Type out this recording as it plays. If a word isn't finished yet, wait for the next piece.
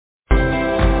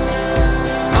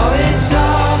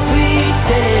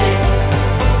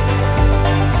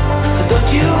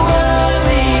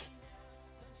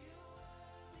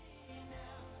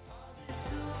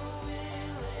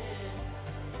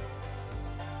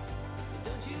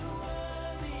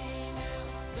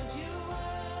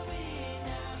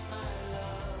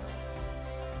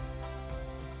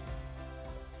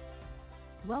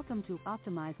Welcome to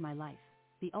Optimize My Life,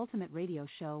 the ultimate radio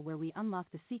show where we unlock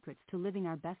the secrets to living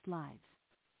our best lives.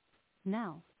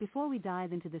 Now, before we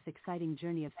dive into this exciting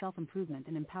journey of self-improvement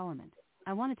and empowerment,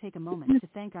 I want to take a moment to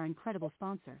thank our incredible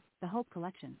sponsor, the Hope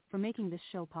Collection, for making this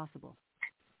show possible.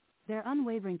 Their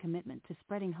unwavering commitment to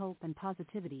spreading hope and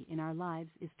positivity in our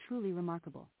lives is truly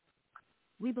remarkable.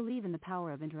 We believe in the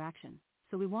power of interaction,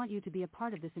 so we want you to be a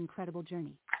part of this incredible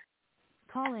journey.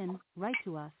 Call in, write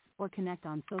to us, or connect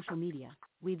on social media.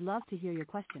 We'd love to hear your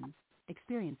questions,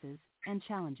 experiences, and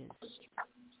challenges.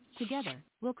 Together,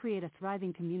 we'll create a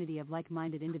thriving community of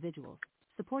like-minded individuals,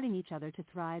 supporting each other to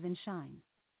thrive and shine.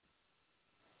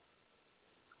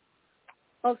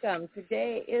 Welcome.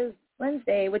 Today is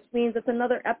Wednesday, which means it's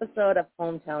another episode of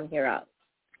Hometown Hero.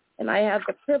 And I have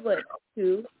the privilege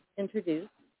to introduce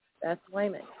Beth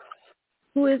Wyman,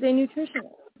 who is a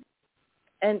nutritionist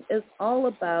and is all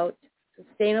about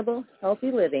sustainable,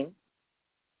 healthy living,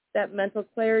 that mental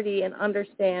clarity, and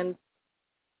understand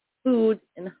food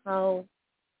and how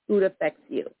food affects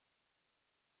you.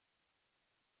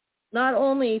 Not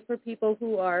only for people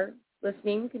who are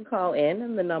listening can call in,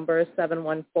 and the number is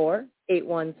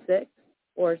 714-816-4686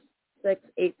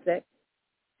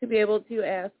 to be able to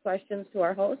ask questions to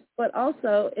our host, but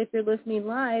also if you're listening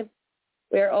live,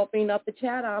 we're opening up the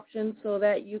chat option so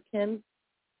that you can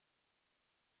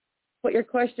put your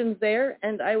questions there,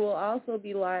 and I will also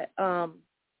be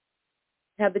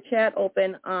have the chat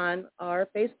open on our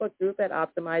Facebook group at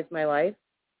Optimize My Life,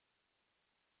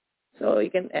 so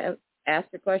you can ask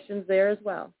your questions there as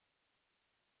well.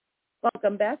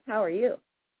 Welcome, Beth. How are you?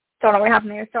 Don't know what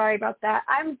happened there. Sorry about that.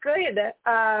 I'm good.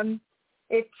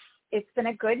 It's been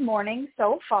a good morning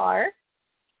so far,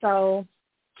 so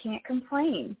can't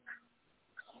complain.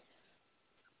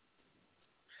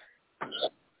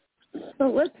 So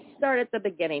let's start at the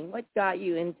beginning. What got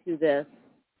you into this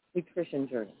nutrition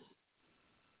journey?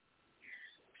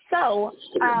 So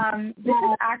this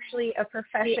is actually a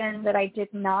profession that I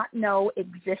did not know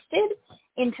existed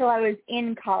until I was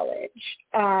in college.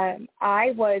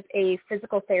 I was a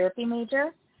physical therapy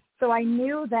major, so I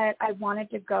knew that I wanted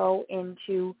to go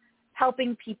into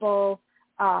helping people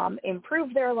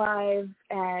improve their lives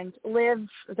and live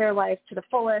their lives to the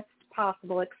fullest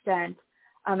possible extent.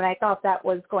 And I thought that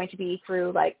was going to be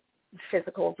through, like,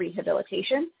 physical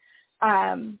rehabilitation.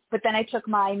 But then I took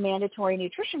my mandatory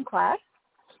nutrition class,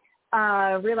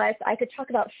 realized I could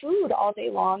talk about food all day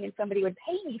long and somebody would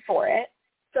pay me for it,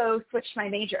 so switched my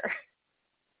major.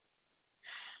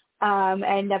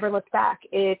 And never looked back.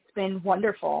 It's been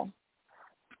wonderful.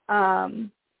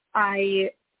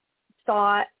 I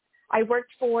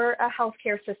worked for a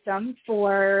healthcare system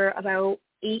for about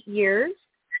 8 years.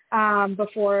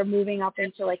 Before moving up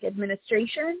into like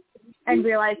administration and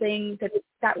realizing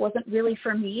that wasn't really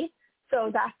for me. So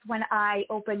that's when I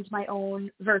opened my own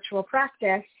virtual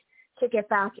practice to get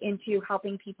back into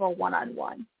helping people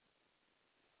one-on-one.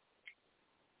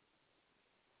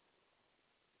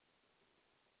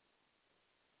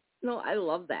 No, I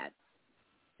love that.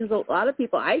 Because a lot of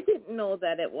people, I didn't know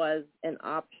that it was an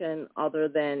option other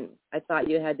than I thought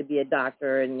you had to be a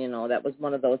doctor, and, that was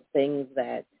one of those things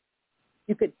that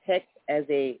you could pick as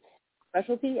a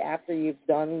specialty after you've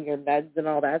done your meds and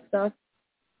all that stuff.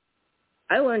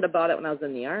 I learned about it when I was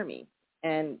in the Army.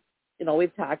 And,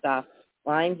 we've talked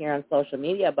offline here on social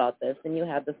media about this, and you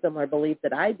have the similar belief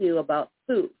that I do about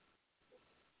food.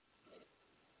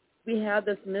 We have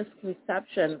this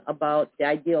misconception about the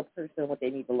ideal person, what they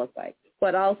need to look like,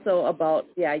 but also about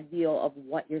the ideal of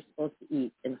what you're supposed to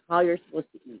eat and how you're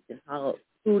supposed to eat and how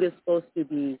food is supposed to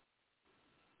be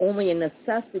only a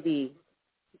necessity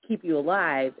to keep you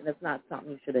alive, and it's not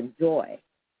something you should enjoy.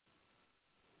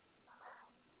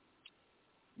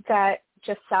 That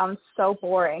just sounds so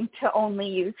boring, to only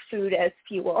use food as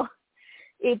fuel.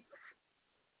 It's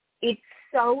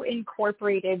so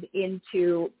incorporated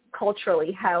into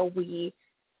culturally how we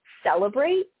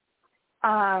celebrate,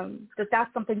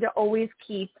 that's something to always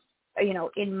keep,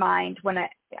 in mind. When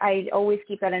I always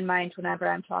keep that in mind whenever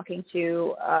I'm talking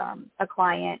to a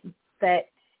client, that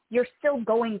you're still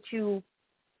going to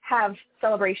have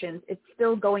celebrations. It's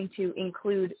still going to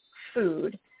include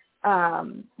food.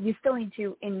 You still need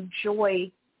to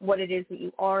enjoy what it is that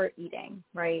you are eating,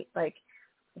 right? Like,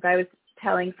 if I was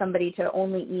telling somebody to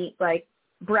only eat like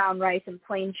brown rice and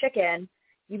plain chicken,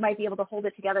 you might be able to hold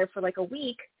it together for like a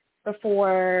week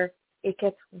before it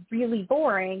gets really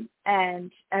boring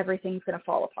and everything's going to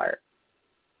fall apart.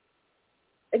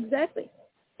 Exactly.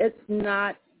 It's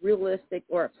not realistic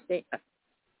or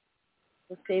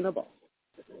sustainable.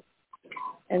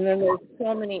 And then there's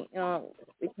so many,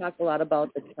 we talk a lot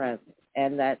about the trends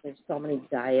and that there's so many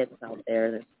diets out there.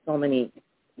 There's so many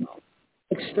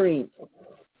extreme.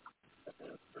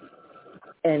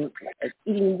 And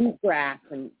eating wheatgrass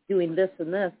and doing this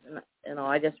and this. And,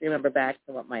 I just remember back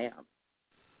to what my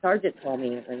sergeant told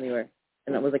me when we were,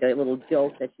 and it was like a little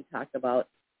joke that she talked about.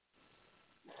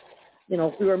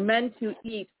 If we were meant to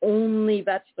eat only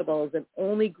vegetables and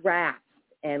only grass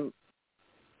and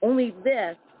only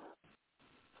this,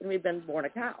 then we've been born a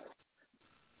cow.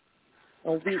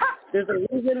 Well, there's a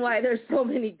reason why there's so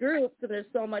many groups and there's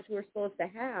so much we're supposed to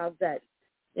have that,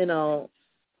 we're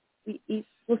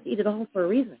supposed to eat it all for a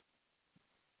reason.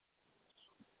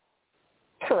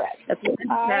 Correct. That's what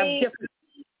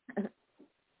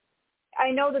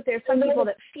I know that there's some people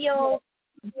that feel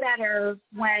better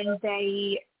when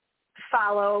they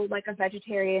follow like a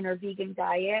vegetarian or vegan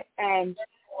diet, and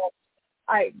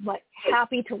I'm like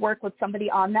happy to work with somebody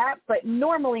on that. But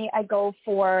normally I go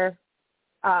for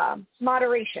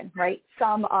moderation, right?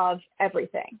 Some of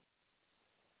everything.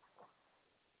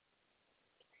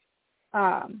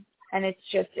 And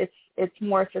it's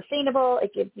more sustainable.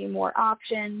 It gives you more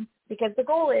options because the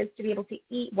goal is to be able to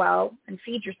eat well and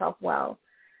feed yourself well,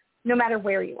 no matter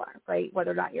where you are, right?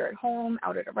 Whether or not you're at home,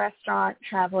 out at a restaurant,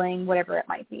 traveling, whatever it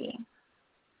might be.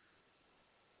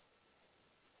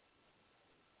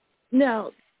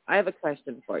 Now, I have a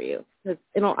question for you. Because,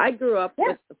 I grew up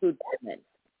with the food pyramid.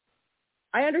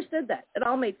 I understood that. It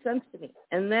all made sense to me.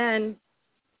 And then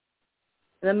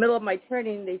in the middle of my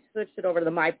training, they switched it over to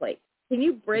the My Plate. Can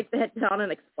you break that down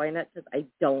and explain it? Because I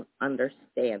don't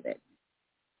understand it.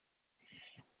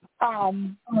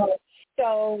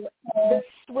 So the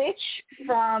switch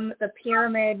from the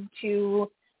pyramid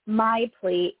to My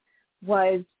Plate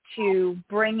was to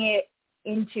bring it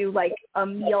into like a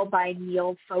meal by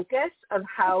meal focus of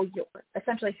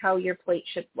essentially how your plate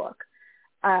should look.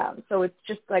 So it's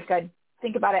just like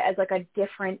think about it as like a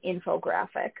different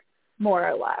infographic, more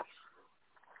or less.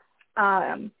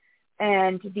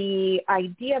 And the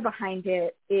idea behind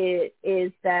it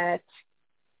is that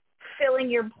filling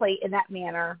your plate in that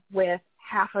manner with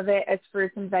half of it as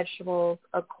fruits and vegetables,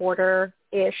 a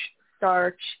quarter-ish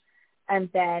starch, and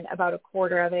then about a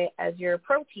quarter of it as your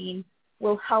protein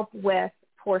will help with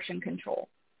portion control.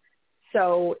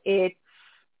 So it's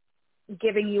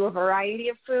giving you a variety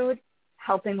of food,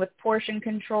 helping with portion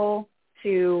control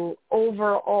to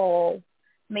overall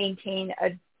maintain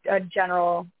a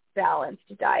general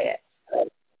balanced diet.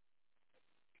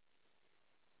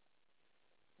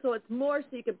 So it's more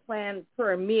so you can plan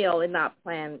per meal and not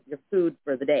plan your food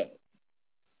for the day.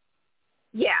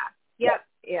 Yeah. Yep.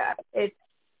 Yeah. It's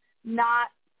not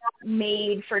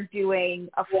made for doing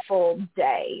a full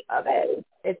day of it.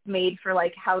 It's made for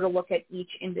like how to look at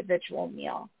each individual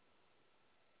meal.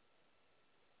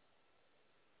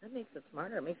 That makes it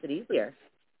smarter. It makes it easier.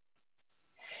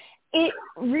 It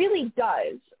really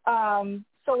does.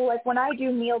 So like when I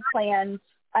do meal plans,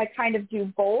 I kind of do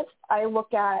both. I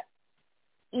look at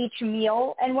each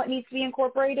meal and what needs to be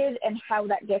incorporated and how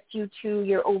that gets you to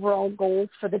your overall goals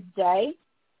for the day.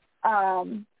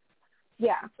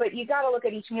 Yeah, but you got to look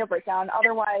at each meal breakdown.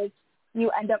 Otherwise,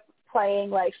 you end up playing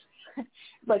like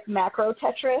macro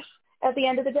Tetris at the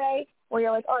end of the day, where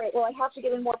you're like, all right, well, I have to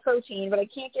get in more protein, but I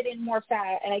can't get in more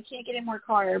fat, and I can't get in more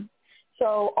carbs.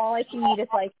 So all I can eat is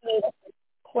like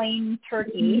plain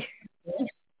turkey,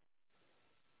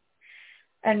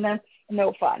 and that's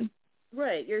no fun.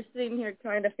 Right. You're sitting here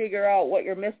trying to figure out what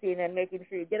you're missing and making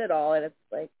sure you get it all, and it's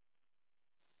like,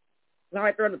 now I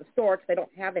have to run to the store because I don't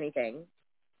have anything.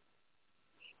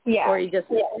 Yeah. Or you just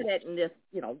get it and just,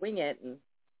 wing it. And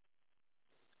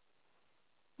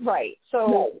right.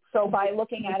 So by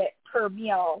looking at it per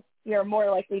meal, you're more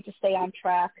likely to stay on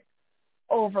track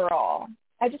overall.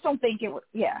 I just don't think it would,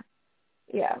 yeah.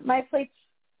 My plate's,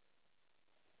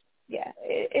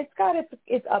 it's got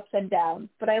its ups and downs,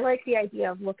 but I like the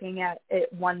idea of looking at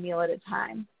it one meal at a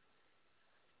time.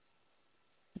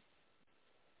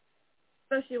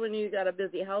 Especially when you got a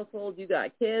busy household, you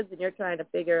got kids, and you're trying to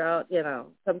figure out,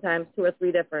 sometimes 2 or 3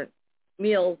 different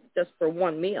meals just for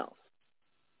one meal.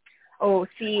 Oh,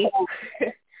 see,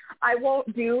 I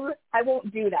won't do that. I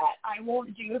won't do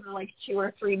the 2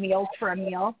 or 3 meals for a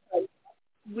meal.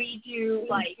 We do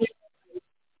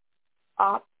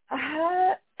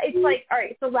it's like, all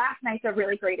right, so last night's a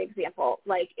really great example.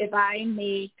 Like if I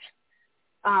make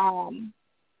some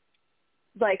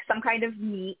kind of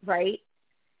meat, right?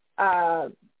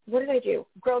 What did I do?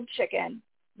 Grilled chicken,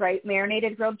 right?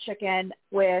 Marinated grilled chicken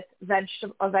with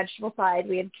a vegetable side.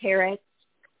 We had carrots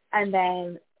and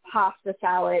then pasta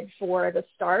salad for the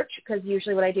starch, because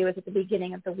usually what I do is at the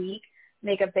beginning of the week,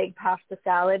 make a big pasta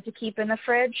salad to keep in the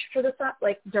fridge for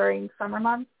during summer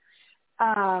months.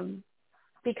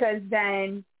 Because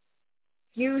then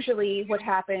usually what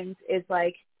happens is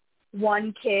like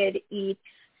one kid eats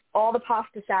all the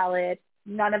pasta salad,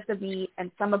 none of the meat,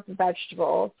 and some of the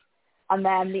vegetables. And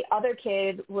then the other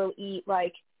kid will eat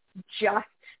like just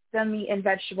the meat and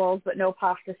vegetables, but no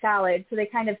pasta salad. So they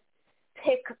kind of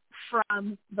pick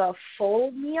from the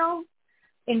full meal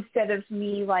instead of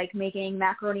me like making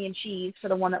macaroni and cheese for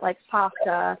the one that likes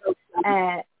pasta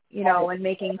and, you know, and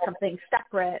making something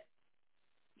separate.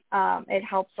 It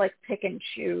helps like pick and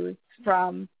choose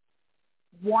from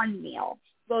one meal.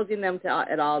 Exposing them to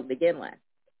it all to begin with.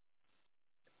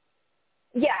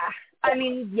 Yeah. I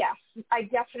mean, yes, I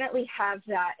definitely have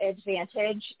that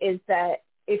advantage is that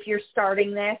if you're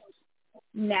starting this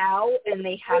now and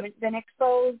they haven't been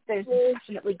exposed, there's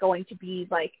definitely going to be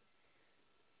like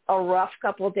a rough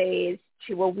couple of days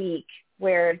to a week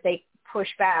where they push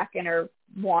back and are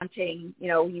wanting, you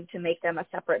know, you to make them a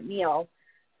separate meal.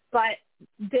 But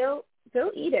they'll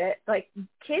eat it. Like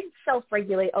kids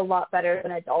self-regulate a lot better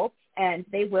than adults, and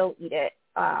they will eat it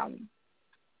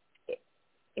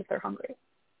if they're hungry.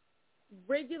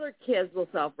 Regular kids will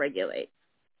self-regulate.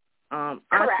 Correct.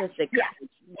 Autistic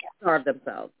kids starve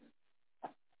themselves.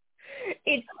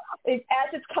 It's as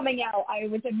it's coming out, I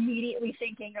was immediately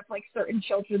thinking of like certain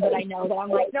children that I know that I'm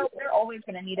like, nope, they're always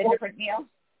going to need a different meal.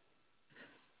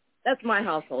 That's my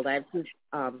household. I have two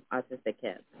autistic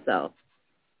kids, so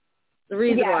the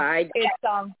reason why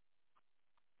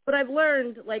but I've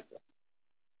learned like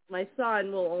my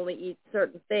son will only eat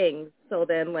certain things, so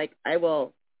then like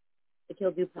he'll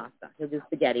do pasta, he'll do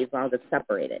spaghetti as long as it's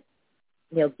separated.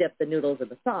 And he'll dip the noodles in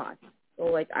the sauce. So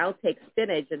like I'll take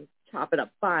spinach and chop it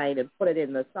up fine and put it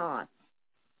in the sauce.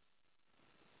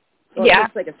 So it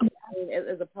looks like a salad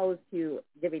as opposed to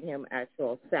giving him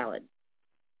actual salad.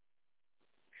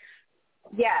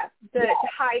 Yeah, the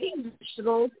hiding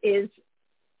vegetables is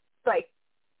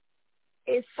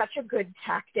such a good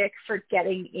tactic for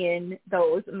getting in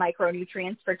those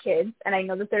micronutrients for kids. And I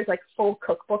know that there's like full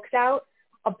cookbooks out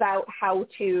about how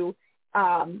to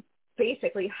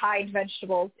basically hide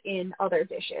vegetables in other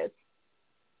dishes.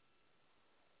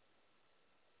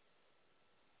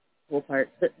 Cool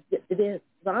part. But it is.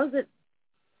 As long as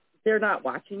they're not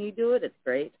watching you do it, it's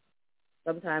great.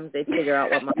 Sometimes they figure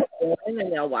out what I'm doing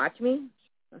and they'll watch me.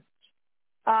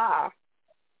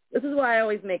 This is why I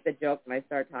always make the joke when I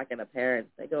start talking to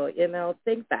parents. I go, you know,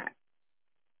 think back.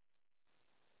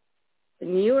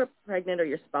 When you were pregnant or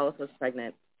your spouse was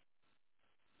pregnant,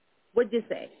 what'd you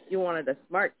say? You wanted a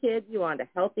smart kid, you wanted a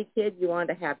healthy kid, you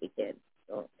wanted a happy kid.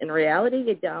 So in reality,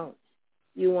 you don't.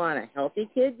 You want a healthy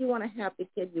kid, you want a happy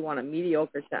kid, you want a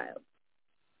mediocre child.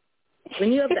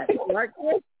 When you have that smart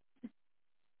kid,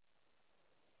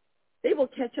 they will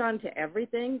catch on to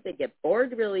everything. They get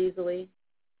bored real easily,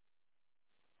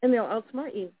 and they'll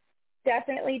outsmart you.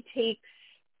 Definitely takes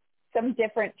some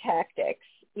different tactics,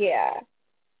 yeah.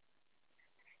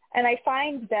 And I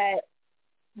find that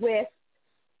with,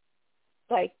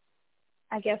 like,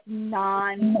 I guess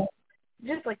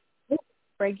just like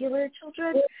regular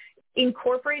children,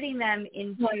 incorporating them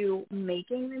into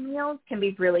making the meals can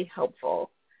be really helpful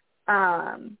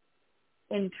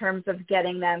in terms of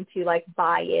getting them to like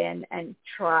buy in and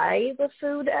try the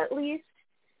food at least,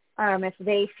 if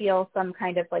they feel some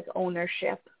kind of like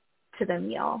ownership to the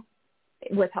meal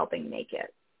with helping make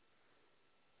it.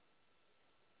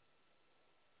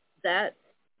 That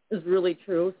is really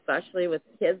true, especially with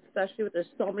kids, there's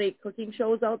so many cooking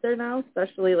shows out there now,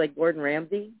 especially like Gordon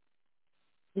Ramsay.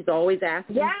 He's always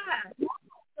asking. Yeah. It's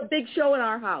a big show in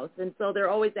our house, and so they're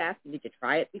always asking, did you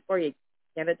try it before you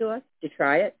hand it to us? Did you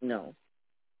try it? No.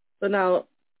 So now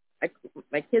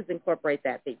my kids incorporate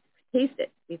that. They taste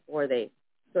it before they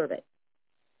serve it.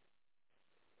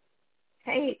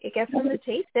 Hey, it gets them to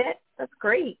taste it. That's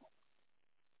great.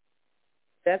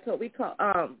 That's what we call,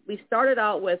 we started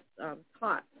out with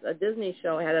Tots. A Disney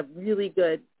show had a really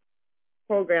good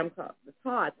program called the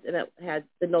Tots, and it had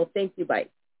the no thank you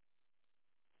bite.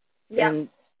 Yeah. And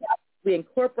we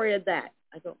incorporated that.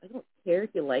 I don't care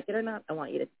if you like it or not. I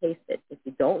want you to taste it. If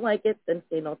you don't like it, then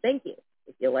say no thank you.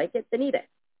 If you like it, then eat it.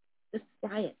 Just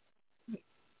try it.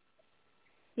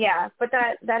 Yeah, but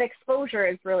that exposure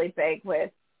is really big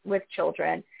with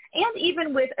children and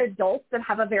even with adults that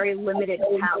have a very limited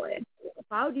palate.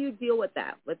 How do you deal with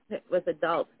that with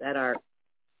adults that are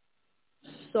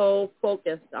so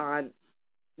focused on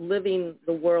living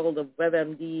the world of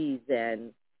WebMDs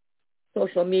and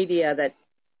social media that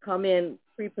come in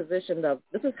pre-positioned of,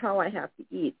 this is how I have to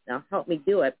eat. Now help me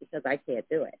do it because I can't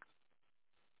do it.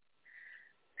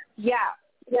 Yeah.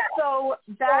 So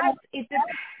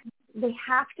they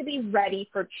have to be ready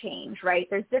for change, right?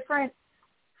 There's different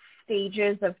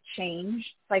stages of change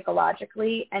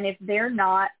psychologically, and if they're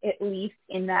not at least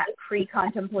in that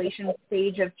pre-contemplation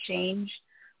stage of change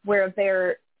where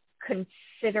they're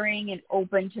considering and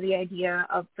open to the idea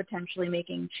of potentially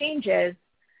making changes,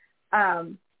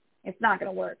 it's not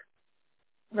going to work,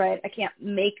 right? I can't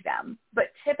make them.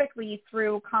 But typically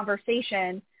through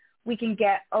conversation, we can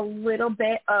get a little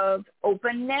bit of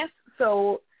openness.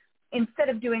 So instead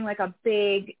of doing like a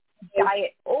big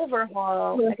diet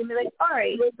overhaul, I can be like, all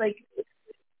right, like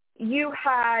you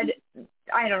had,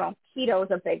 I don't know, keto is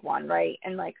a big one, right?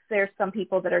 And like there's some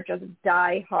people that are just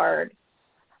die hard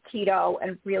keto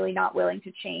and really not willing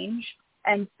to change.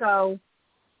 And so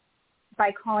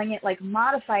by calling it like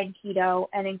modified keto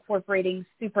and incorporating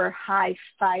super high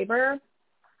fiber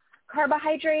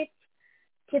carbohydrates,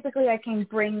 typically I can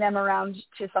bring them around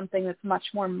to something that's much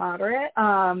more moderate,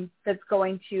 that's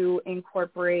going to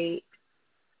incorporate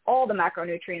all the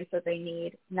macronutrients that they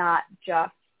need, not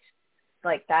just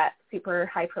like that super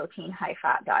high protein, high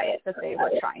fat diet that they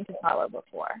were trying to follow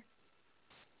before.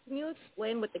 Can you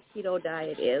explain what the keto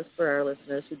diet is for our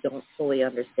listeners who don't fully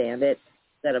understand it,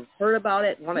 that have heard about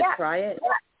it, want to try it?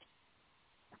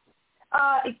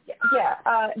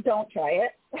 Don't try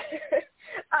it.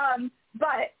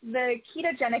 But the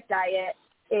ketogenic diet,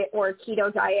 or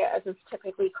keto diet as it's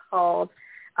typically called,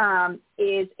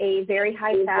 is a very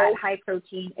high fat, high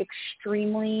protein,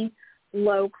 extremely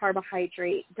low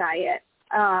carbohydrate diet.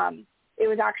 It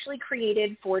was actually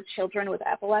created for children with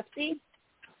epilepsy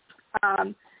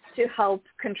to help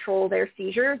control their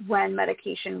seizures when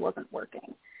medication wasn't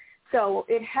working. So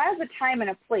it has a time and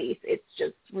a place. It's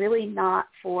just really not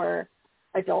for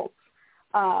adults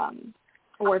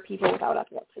or people without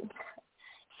epilepsy.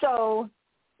 So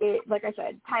it, like I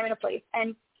said, time and a place.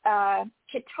 And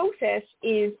ketosis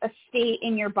is a state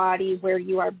in your body where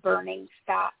you are burning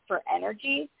fat for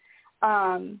energy,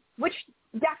 which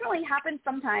definitely happens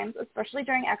sometimes, especially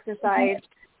during exercise,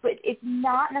 but it's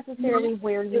not necessarily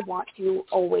where you want to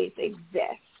always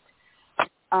exist.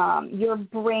 Your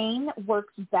brain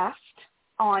works best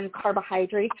on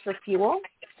carbohydrates for fuel.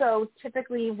 So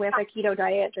typically with a keto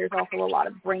diet, there's also a lot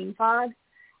of brain fog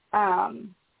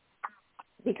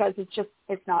because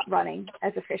it's not running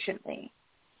as efficiently.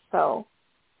 So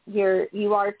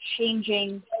you are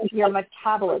changing your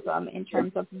metabolism in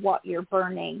terms of what you're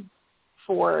burning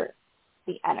for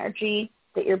the energy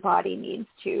that your body needs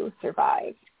to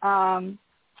survive.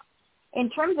 In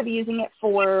terms of using it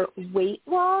for weight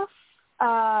loss,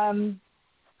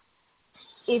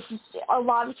 if a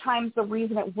lot of times the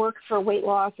reason it works for weight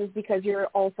loss is because you're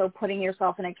also putting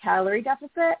yourself in a calorie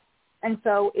deficit. And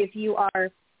so if you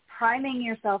are priming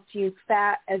yourself to use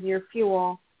fat as your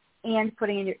fuel and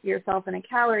putting yourself in a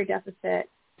calorie deficit,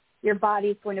 your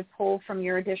body's going to pull from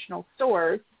your additional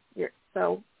stores,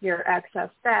 your excess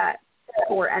fat,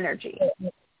 for energy.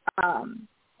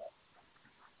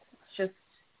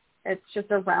 It's just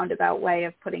a roundabout way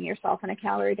of putting yourself in a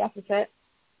calorie deficit.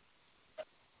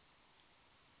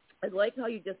 I like how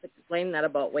you just explained that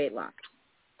about weight loss.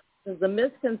 Because the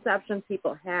misconception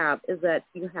people have is that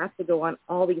you have to go on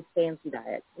all these fancy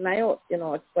diets. And I,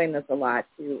 explain this a lot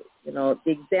to, the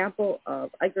example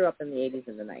of, I grew up in the 80s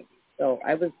and the 90s. So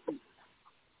I was a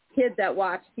kid that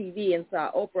watched TV and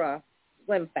saw Oprah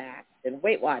Slim Fast and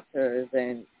Weight Watchers,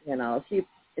 and, she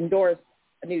endorsed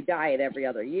a new diet every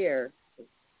other year.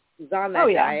 She's on that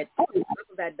diet,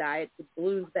 that diet, she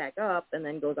balloons back up, and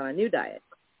then goes on a new diet.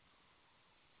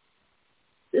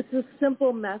 It's a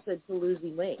simple method to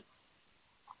losing weight.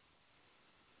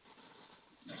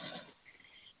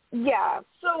 Yeah.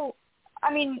 So,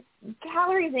 I mean,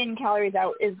 calories in, calories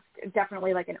out is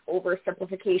definitely like an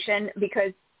oversimplification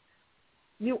because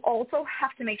you also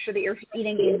have to make sure that you're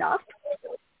eating enough.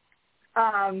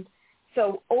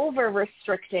 So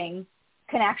over-restricting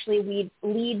can actually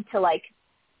lead to like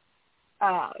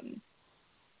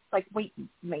weight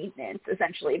maintenance,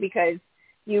 essentially, because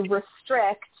you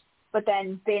restrict but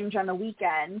then binge on the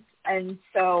weekends. And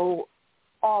so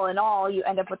all in all, you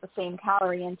end up with the same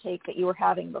calorie intake that you were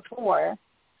having before.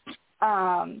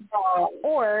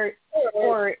 Or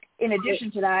in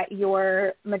addition to that,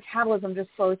 your metabolism just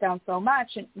slows down so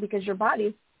much because your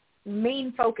body's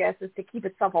main focus is to keep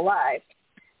itself alive.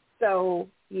 So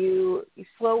you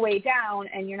slow way down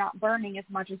and you're not burning as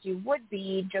much as you would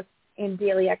be just in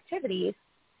daily activities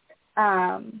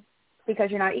because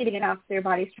you're not eating enough, so your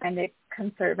body's trying to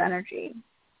conserve energy.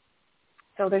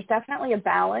 So there's definitely a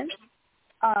balance.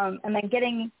 And then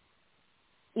getting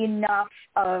enough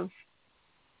of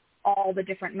all the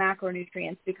different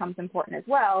macronutrients becomes important as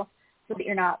well, so that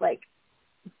you're not like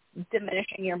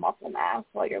diminishing your muscle mass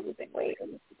while you're losing weight.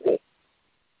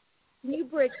 Can you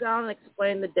break down and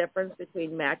explain the difference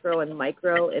between macro and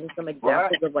micro and some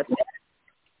examples of what?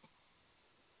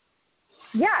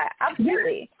 Yeah,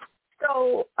 absolutely.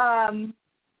 So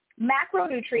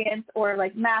macronutrients, or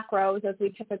like macros, as we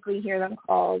typically hear them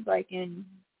called, like in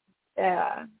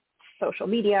social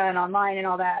media and online and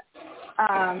all that,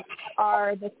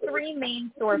 are the three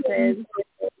main sources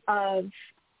of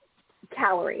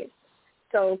calories.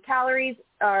 So calories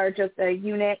are just a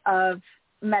unit of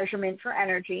measurement for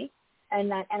energy, and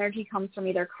that energy comes from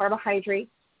either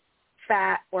carbohydrates,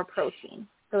 fat, or protein.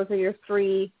 Those are your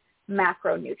three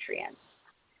macronutrients.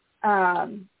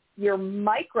 Your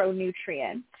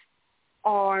micronutrients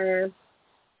are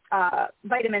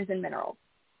vitamins and minerals.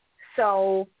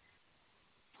 So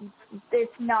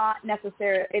it's not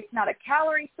a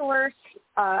calorie source.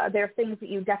 They're things that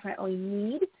you definitely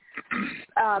need,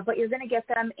 but you're going to get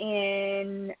them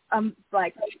in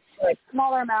like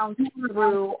smaller amounts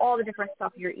through all the different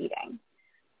stuff you're eating.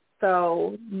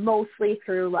 So mostly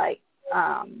through a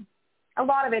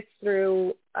lot of it's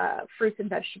through fruits and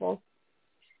vegetables.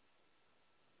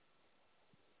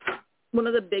 One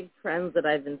of the big trends that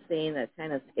I've been seeing that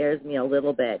kind of scares me a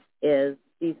little bit is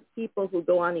these people who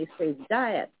go on these crazy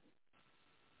diets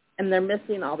and they're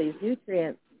missing all these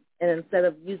nutrients, and instead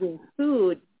of using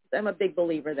food, I'm a big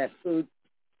believer that food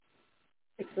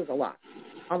fixes a lot,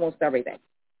 almost everything.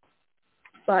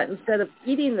 But instead of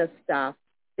eating this stuff,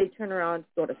 they turn around and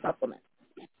go to supplements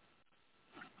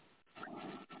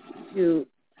to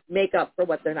make up for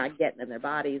what they're not getting in their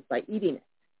bodies by eating it.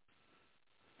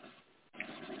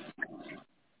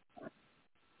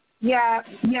 Yeah.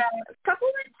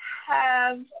 Supplements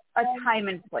have a time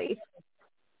and place.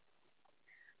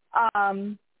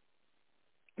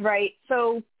 Right.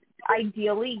 So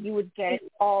ideally, you would get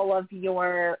all of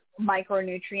your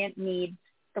micronutrient needs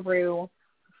through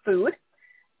food.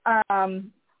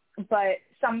 But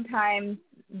sometimes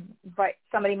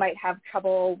somebody might have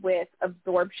trouble with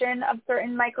absorption of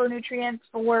certain micronutrients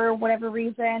for whatever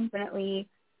reason, and it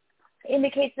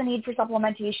indicates the need for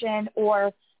supplementation,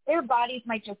 or their bodies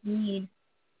might just need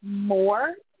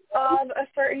more of a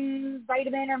certain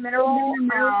vitamin or mineral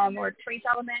or trace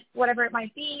element, whatever it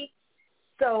might be.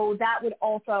 So that would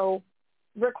also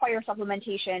require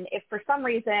supplementation if for some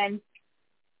reason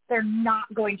they're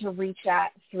not going to reach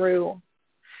that through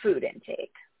food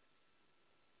intake.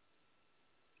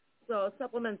 So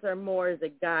supplements are more as a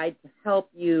guide to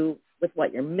help you with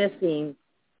what you're missing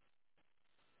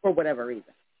for whatever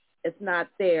reason. It's not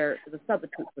there as a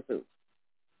substitute for food.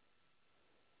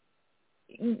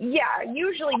 Yeah,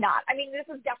 usually not. I mean, this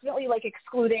is definitely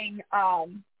excluding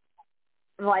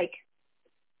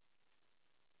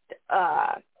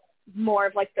more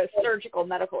of the surgical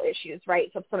medical issues, right?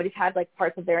 So if somebody's had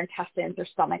parts of their intestines or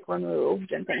stomach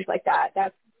removed and things like that,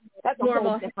 that's a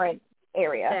whole different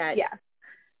area. Yeah.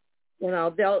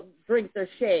 They'll drink their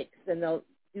shakes and they'll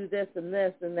do this, and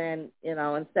then,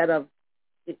 instead of,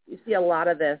 you see a lot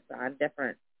of this on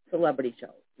different celebrity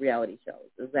shows, reality shows,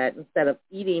 is that instead of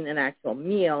eating an actual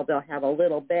meal, they'll have a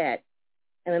little bit,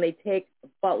 and then they take a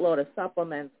buttload of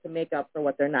supplements to make up for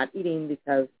what they're not eating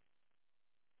because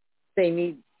they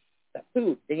need the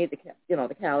food. They need the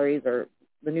calories or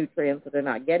the nutrients that they're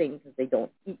not getting because they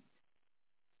don't eat,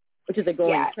 which is a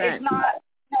growing trend.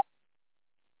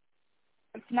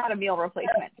 It's not a meal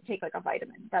replacement to take a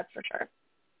vitamin, that's for sure.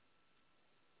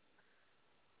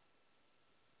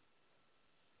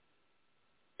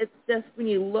 It's just when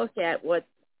you look at what's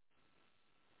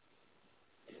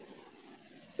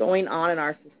going on in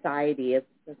our society, it's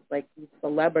just these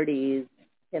celebrities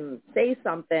can say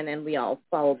something and we all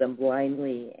follow them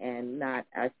blindly and not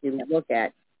actually look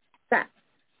at facts.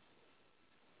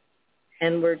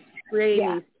 And we're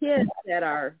creating these kids that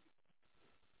are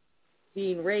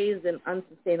being raised in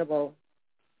unsustainable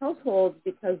households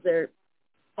because they're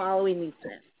following these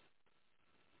trends.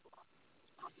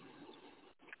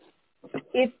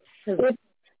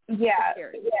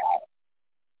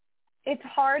 It's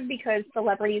hard because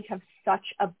celebrities have such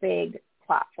a big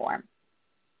platform,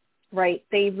 right?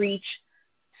 They reach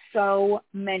so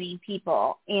many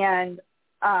people, and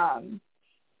then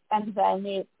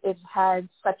it has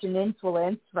such an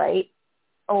influence, right,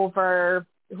 over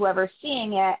whoever's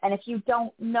seeing it. And if you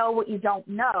don't know what you don't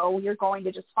know, you're going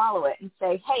to just follow it and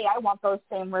say, hey, I want those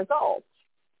same results,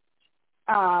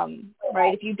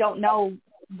 right? If you don't know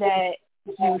that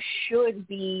you should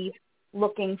be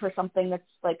looking for something that's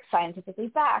scientifically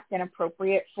backed and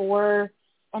appropriate for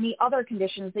any other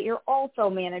conditions that you're also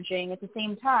managing at the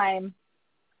same time,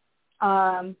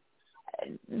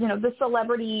 the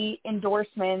celebrity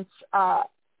endorsements,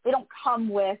 they don't come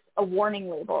with a warning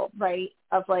label, right,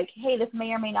 of hey, this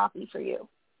may or may not be for you.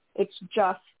 It's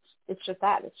it's just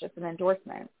that. It's just an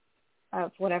endorsement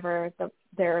of whatever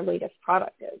their latest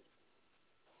product is.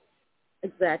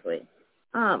 Exactly.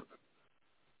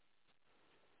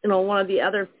 One of the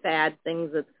other fad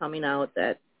things that's coming out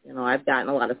that, I've gotten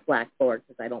a lot of flack for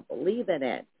because I don't believe in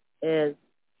it is,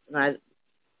 and I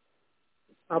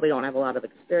probably don't have a lot of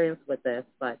experience with this,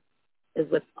 but is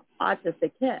with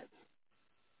autistic kids,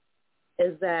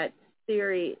 is that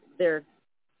theory, there's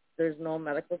no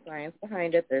medical science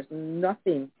behind it. There's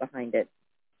nothing behind it.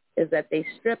 Is that they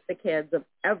strip the kids of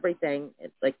everything.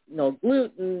 It's like no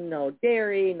gluten, no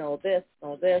dairy, no this,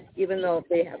 even though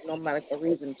they have no medical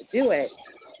reason to do it.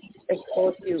 It's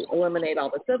supposed to eliminate all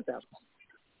the symptoms.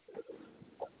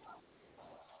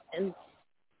 And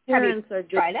parents have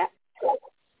you tried it?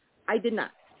 I did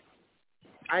not.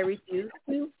 I refused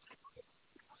to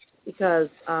because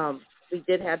we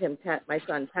did have my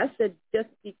son tested just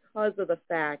because of the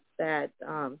fact that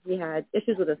he had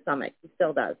issues with his stomach. He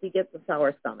still does. He gets a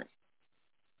sour stomach.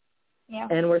 Yeah.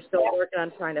 And we're still working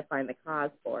on trying to find the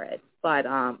cause for it. But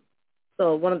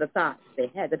so one of the thoughts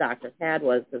the doctors had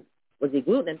was he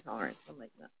gluten intolerant? I'm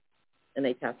like, no. And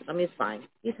they tested him. He's fine.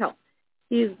 He's healthy.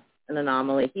 He's an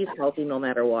anomaly. He's healthy no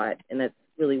matter what. And it's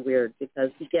really weird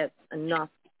because he gets enough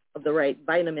of the right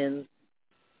vitamins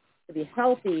to be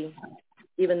healthy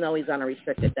even though he's on a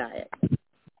restricted diet.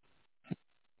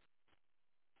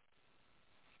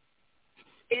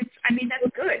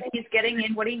 That's good. He's getting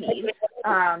in what he needs,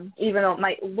 even though it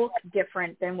might look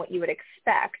different than what you would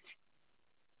expect.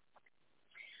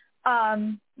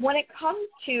 When it comes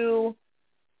to,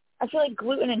 I feel like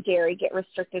gluten and dairy get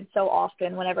restricted so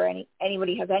often whenever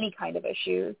anybody has any kind of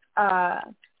issues.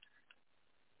 And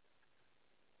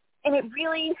it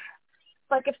really,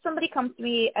 like if somebody comes to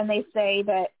me and they say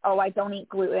that, I don't eat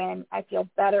gluten, I feel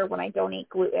better when I don't eat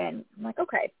gluten, I'm like,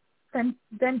 okay, then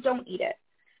don't eat it.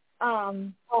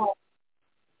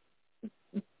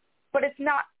 But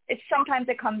sometimes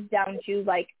it comes down to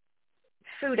like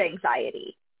food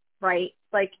anxiety, right?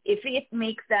 Like if it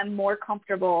makes them more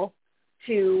comfortable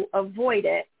to avoid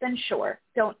it, then sure,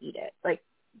 don't eat it. Like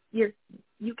you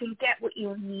can get what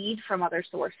you need from other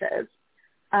sources.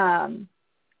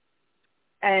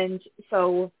 And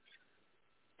so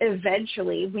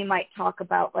eventually we might talk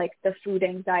about like the food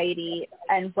anxiety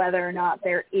and whether or not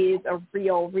there is a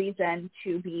real reason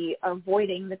to be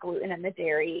avoiding the gluten and the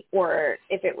dairy, or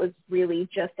if it was really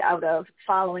just out of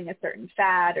following a certain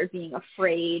fad or being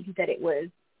afraid that it was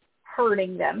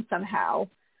hurting them somehow.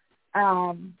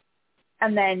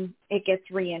 And then it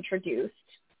gets reintroduced.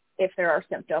 If there are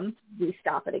symptoms, we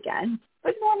stop it again.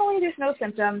 But normally there's no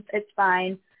symptoms. It's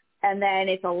fine. And then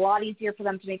it's a lot easier for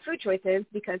them to make food choices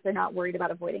because they're not worried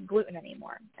about avoiding gluten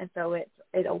anymore. And so it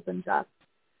opens up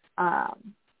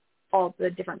all the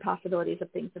different possibilities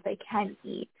of things that they can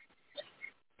eat.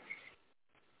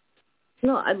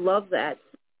 I love that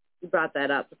you brought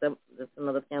that up. That's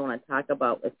another thing I want to talk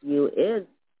about with you is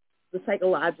the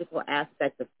psychological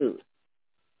aspect of food.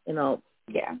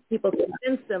 Yeah. People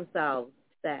convince themselves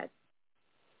that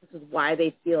this is why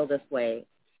they feel this way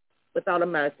without a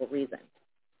medical reason.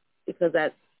 Because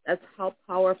that's how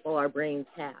powerful our brains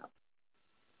have,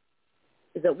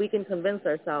 is that we can convince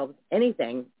ourselves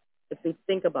anything if we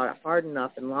think about it hard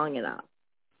enough and long enough.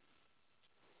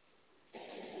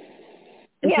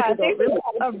 And there's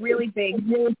a really big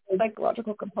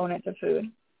psychological component to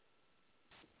food.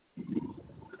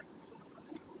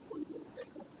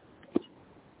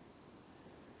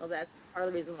 Well, that's part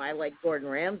of the reason why I like Gordon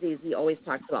Ramsay. He always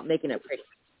talks about making it pretty.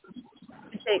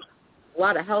 You take a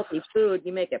lot of healthy food,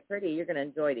 you make it pretty, you're going to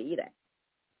enjoy to eat it.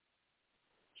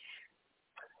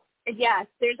 Yes,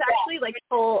 there's actually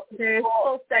full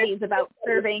studies about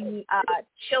serving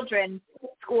children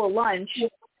school lunch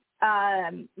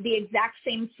the exact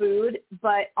same food,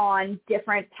 but on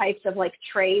different types of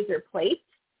trays or plates.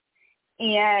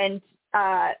 And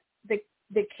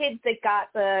the kids that got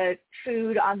the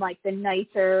food on the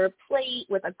nicer plate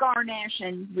with a garnish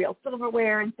and real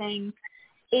silverware and things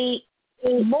ate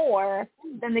more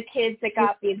than the kids that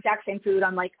got the exact same food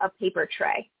on a paper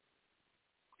tray.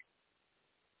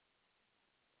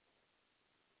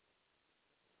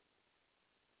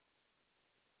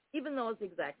 Even though it's the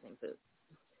exact same food.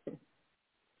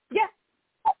 Yeah.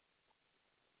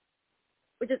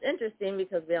 Which is interesting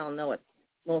because we all know what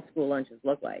most school lunches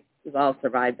look like. We've all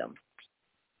survived them.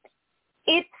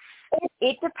 It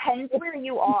depends where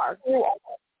you are.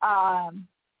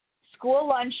 School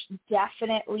lunch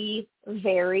definitely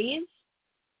varies.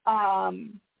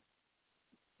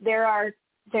 There are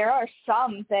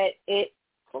some that it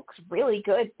looks really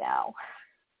good now.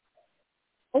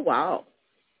 Oh, wow.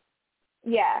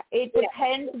 Yeah, it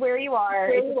depends where you are.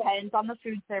 It depends on the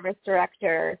food service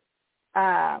director.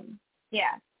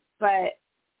 Yeah, but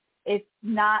it's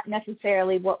not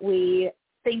necessarily what we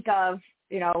think of,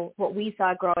 what we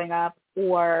saw growing up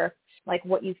or like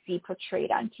what you see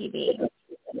portrayed on TV.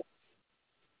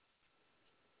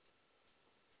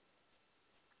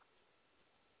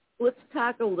 Let's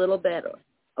talk a little bit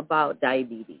about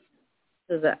diabetes.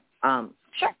 Because,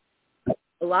 Sure.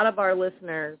 a lot of our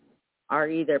listeners are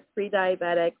either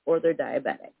pre-diabetic or they're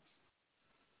diabetic.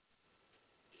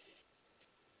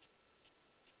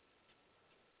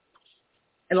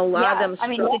 And a lot of them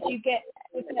struggle did you get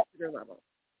with their sugar level.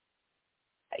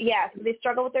 Yeah, so they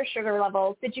struggle with their sugar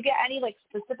levels. Did you get any like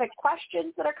specific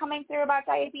questions that are coming through about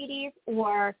diabetes,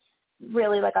 or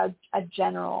really like a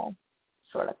general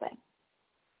sort of thing?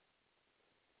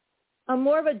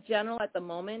 More of a general at the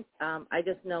moment. I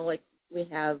just know like we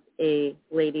have a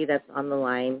lady that's on the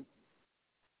line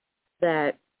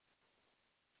that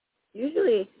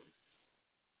usually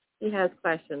she has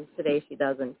questions. Today she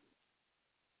doesn't.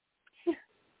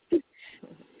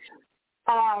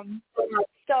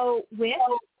 So with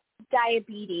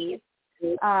diabetes,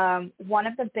 one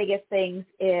of the biggest things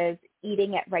is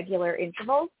eating at regular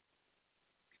intervals,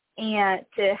 and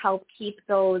to help keep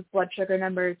those blood sugar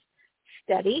numbers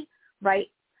steady, right?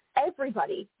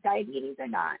 Everybody, diabetes or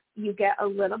not, you get a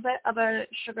little bit of a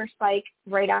sugar spike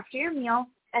right after your meal,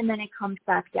 and then it comes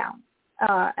back down.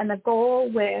 And the goal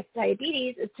with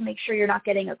diabetes is to make sure you're not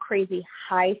getting a crazy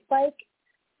high spike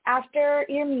after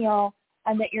your meal,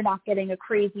 and that you're not getting a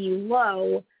crazy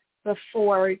low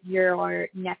before your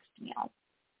next meal.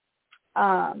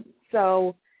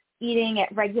 So eating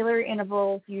at regular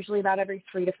intervals, usually about every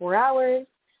 3 to 4 hours,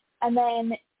 and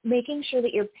then making sure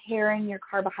that you're pairing your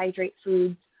carbohydrate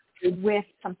foods with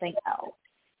something else.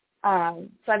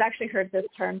 So I've actually heard this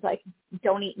term like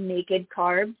don't eat naked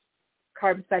carbs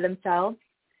by themselves,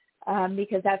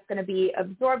 because that's going to be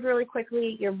absorbed really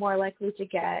quickly. You're more likely to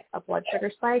get a blood sugar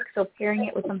spike. So pairing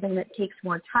it with something that takes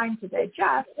more time to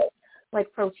digest,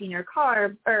 like protein or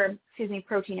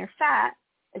fat,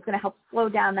 is going to help slow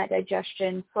down that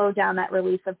digestion, slow down that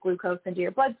release of glucose into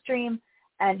your bloodstream,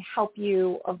 and help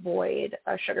you avoid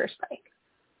a sugar spike.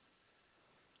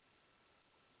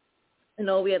 I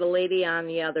know we had a lady on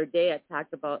the other day that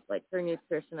talked about like her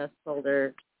nutritionist told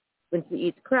her when she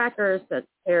eats crackers to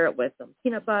pair it with some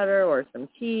peanut butter or some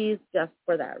cheese just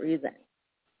for that reason.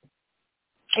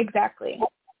 Exactly.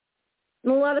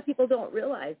 And a lot of people don't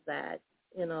realize that,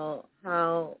 how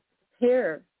to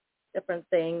pair different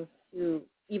things to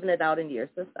even it out into your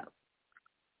system.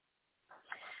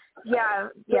 Yeah,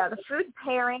 the food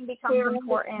pairing becomes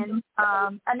important.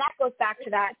 And that goes back to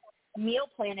that meal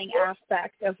planning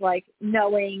aspect of like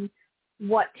knowing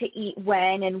what to eat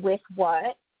when and with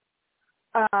what.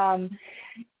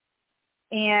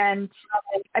 And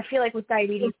I feel like with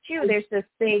diabetes too, there's this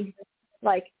big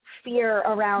like fear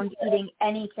around eating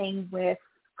anything with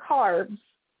carbs.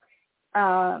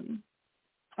 And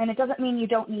it doesn't mean you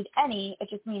don't need any, it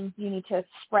just means you need to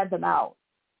spread them out.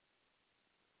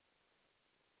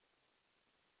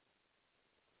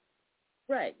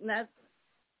 Right, and that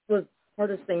was the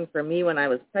hardest thing for me when I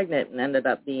was pregnant and ended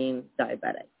up being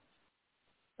diabetic.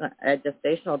 I had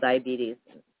gestational diabetes.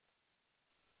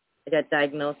 I got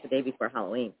diagnosed the day before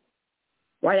Halloween,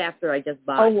 right after I just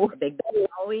bought a big bag of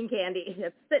Halloween candy.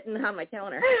 It's sitting on my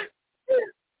counter.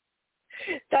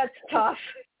 That's tough.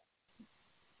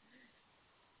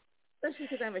 Especially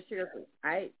because I'm a sugar freak.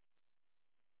 I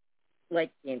like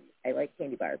candy. I like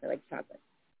candy bars. I like chocolate.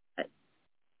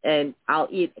 And I'll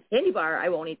eat a candy bar. I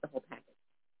won't eat the whole package.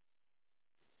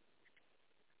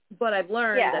 But I've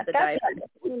learned that the diabetic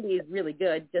candy is really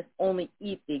good. Just only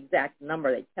eat the exact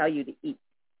number they tell you to eat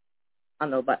on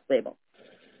the label.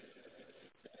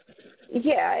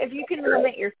 Yeah, if you can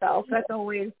limit yourself, that's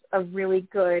always a really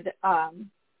good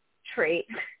trait.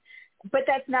 But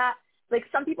that's not, like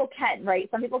some people can, right?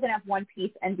 Some people can have one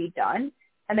piece and be done.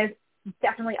 And there's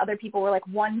definitely other people where like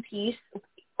one piece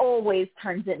always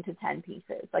turns into 10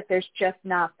 pieces. Like there's just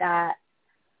not that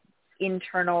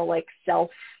internal like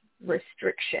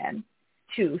self-restriction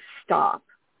to stop.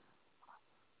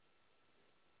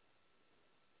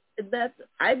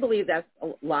 I believe that's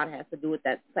a lot has to do with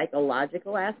that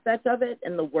psychological aspect of it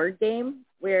and the word game,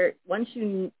 where once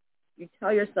you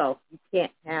tell yourself you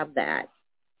can't have that,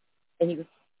 and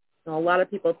a lot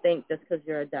of people think just because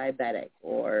you're a diabetic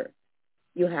or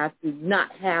you have to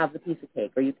not have the piece of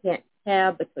cake or you can't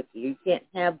have the cookie, you can't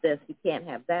have this, you can't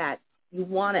have that, you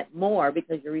want it more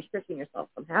because you're restricting yourself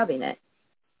from having it.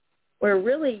 Where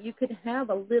really you could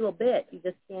have a little bit, you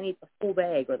just can't eat the whole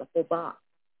bag or the whole box.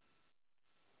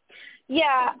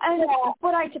 Yeah, and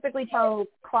what I typically tell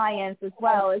clients as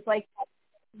well is like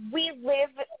we live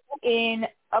in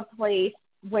a place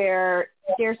where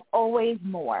there's always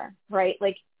more, right?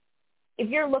 Like, if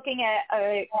you're looking at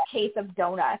a case of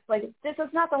donuts, like, this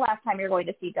is not the last time you're going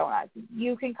to see donuts.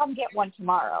 You can come get one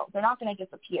tomorrow. They're not going to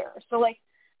disappear. So, like,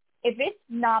 if it's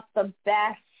not the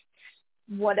best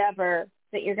whatever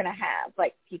that you're going to have,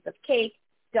 like piece of cake,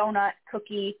 donut,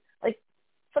 cookie, like,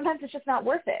 sometimes it's just not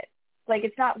worth it. Like,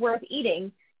 it's not worth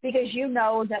eating because you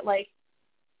know that, like,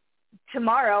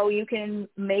 tomorrow you can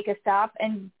make a stop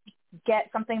and get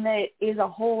something that is a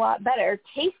whole lot better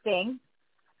tasting,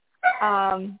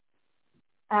 and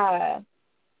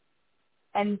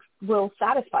will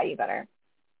satisfy you better.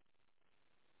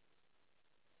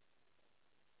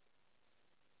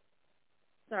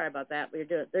 Sorry about that.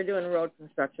 They're doing road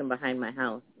construction behind my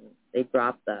house. They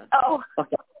dropped the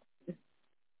bucket.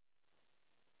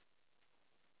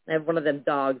 I have one of them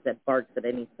dogs that barks at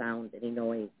any sound, any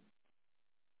noise.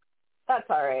 That's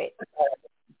all right.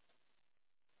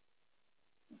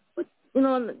 But, you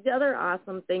know, and the other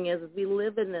awesome thing is we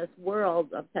live in this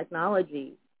world of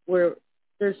technology where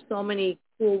there's so many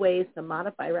cool ways to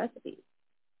modify recipes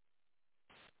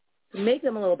to make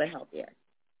them a little bit healthier.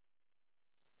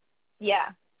 Yeah.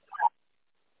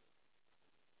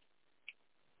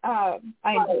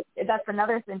 That's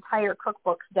another entire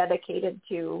cookbook dedicated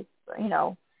to, you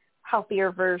know,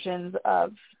 healthier versions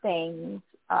of things,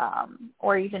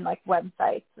 or even like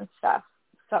websites and stuff.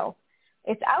 So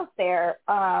it's out there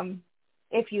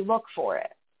if you look for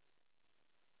it.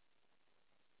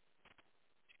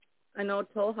 I know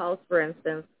Toll House, for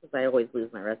instance, because I always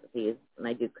lose my recipes when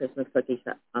I do Christmas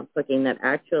cooking, that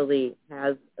actually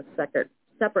has a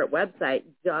separate website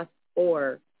just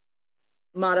for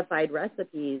modified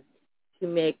recipes to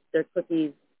make their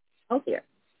cookies healthier.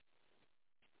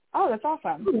 Oh, that's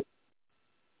awesome.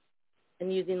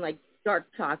 And using like dark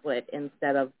chocolate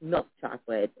instead of milk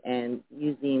chocolate, and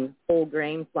using whole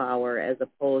grain flour as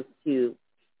opposed to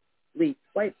bleached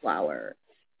white flour.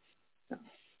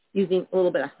 Using a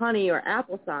little bit of honey or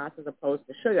applesauce as opposed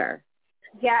to sugar.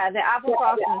 Yeah, the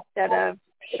applesauce instead of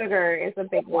sugar is a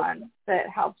big one that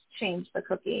helps change the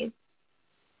cookies.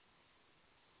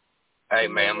 Hey,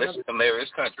 man, listen to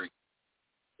Mary's Country.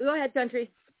 Go ahead, Country.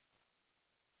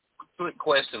 Quick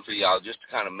question for y'all, just to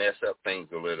kind of mess up things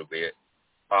a little bit.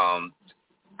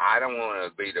 I don't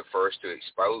want to be the first to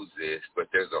expose this, but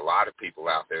there's a lot of people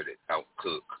out there that don't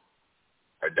cook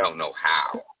or don't know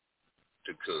how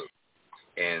to cook,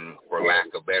 and for lack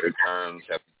of better terms,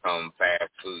 have become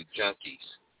fast food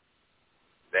junkies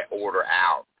that order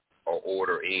out or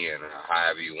order in, or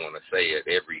however you want to say it,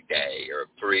 every day or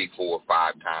 3, 4,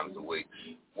 5 times a week.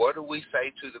 What do we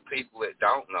say to the people that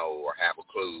don't know or have a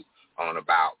clue on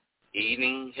about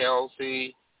eating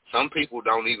healthy? Some people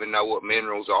don't even know what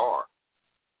minerals are.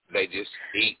 They just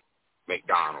eat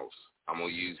McDonald's. I'm going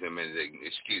to use them as an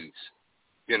excuse.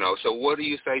 You know, so what do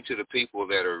you say to the people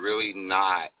that are really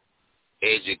not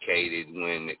educated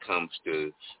when it comes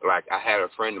to, like, I had a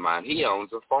friend of mine, he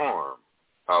owns a farm.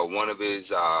 One of his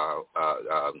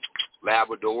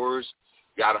Labradors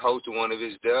got a hold of one of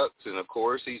his ducks, and of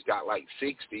course he's got like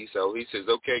 60, so he says,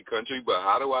 okay, Country, but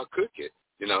how do I cook it?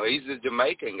 You know, he's a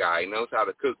Jamaican guy. He knows how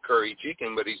to cook curry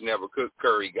chicken, but he's never cooked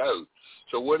curry goat.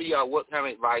 So what kind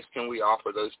of advice can we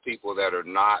offer those people that are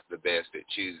not the best at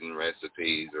choosing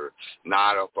recipes or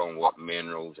not up on what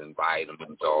minerals and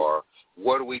vitamins are?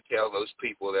 What do we tell those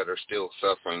people that are still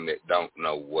suffering that don't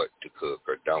know what to cook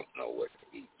or don't know what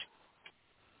to eat?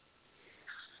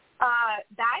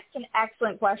 That's an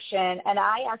excellent question. And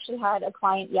I actually had a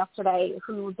client yesterday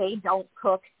who they don't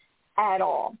cook at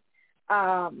all.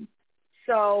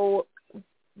 So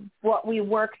what we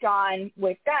worked on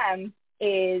with them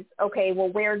is, okay, well,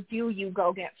 where do you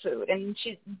go get food? And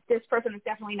this person is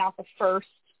definitely not the first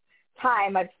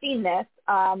time I've seen this.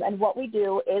 And what we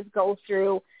do is go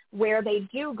through where they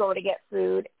do go to get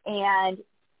food and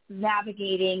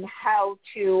navigating how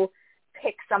to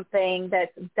pick something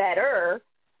that's better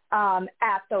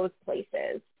at those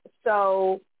places.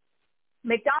 So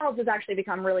McDonald's has actually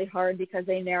become really hard because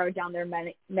they narrowed down their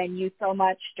menu so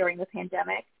much during the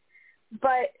pandemic.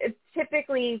 But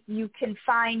typically you can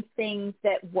find things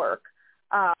that work.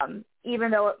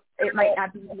 Even though it might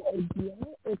not be the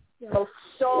ideal, it's still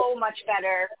so much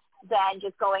better than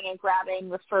just going and grabbing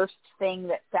the first thing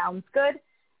that sounds good.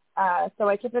 So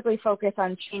I typically focus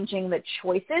on changing the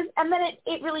choices. And then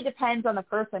it really depends on the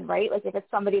person, right? Like if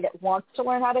it's somebody that wants to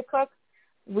learn how to cook,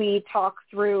 we talk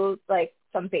through like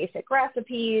some basic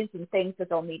recipes and things that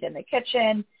they'll need in the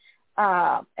kitchen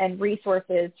and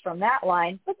resources from that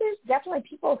line. But there's definitely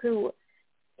people who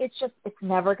it's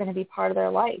never going to be part of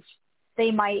their life. They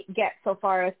might get so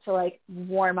far as to like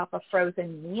warm up a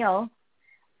frozen meal,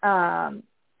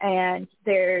 and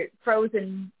their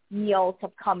frozen meals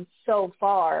have come so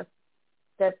far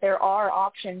that there are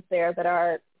options there that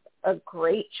are a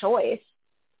great choice.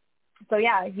 So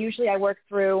yeah, usually I work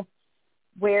through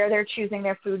where they're choosing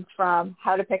their foods from,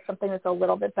 how to pick something that's a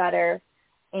little bit better,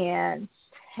 and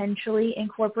potentially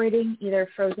incorporating either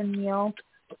frozen meal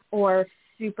or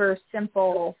super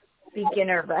simple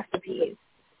beginner recipes.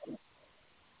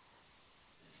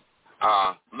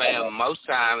 Ma'am, most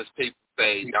times people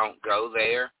say don't go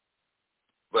there,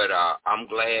 but I'm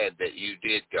glad that you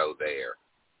did go there,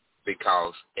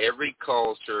 because every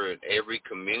culture and every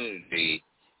community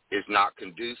is not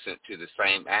conducive to the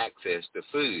same access to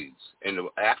foods. In the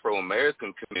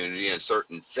Afro-American community, in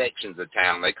certain sections of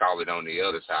town, they call it on the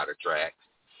other side of tracks,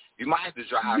 you might have to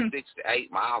drive 6 to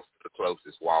 8 miles to the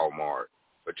closest Walmart,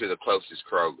 or to the closest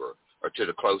Kroger, or to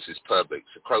the closest Publix,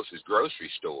 the closest grocery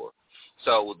store.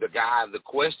 So the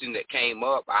question that came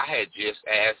up, I had just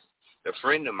asked a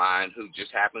friend of mine who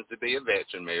just happens to be a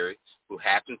veterinary, who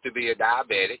happens to be a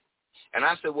diabetic, and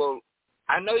I said, well,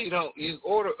 I know you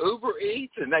order Uber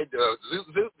Eats and they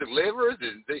Zoop delivers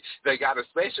and they got a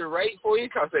special rate for you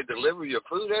because they deliver your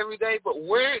food every day, but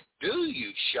where do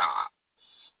you shop?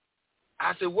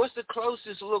 I said, what's the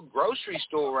closest little grocery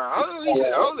store around? Oh, he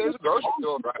said, there's a grocery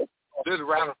store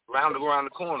around the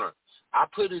corner. I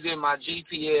put it in my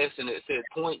GPS and it said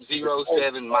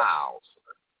 0.07 miles.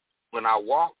 When I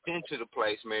walked into the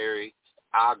place, Mary,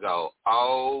 I go,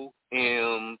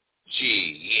 OMG,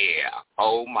 yeah,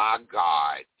 oh my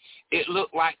God. It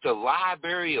looked like the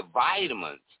library of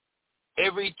vitamins.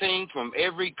 Everything from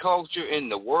every culture in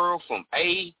the world, from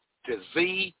A to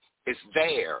Z, is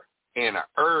there. In a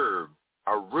herb,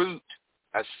 a root,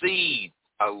 a seed,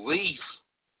 a leaf.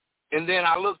 And then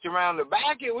I looked around the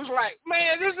back. It was like,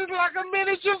 man, this is like a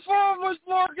miniature farmer's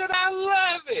market. I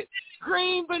love it.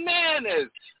 Green bananas,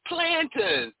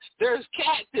 plantains, there's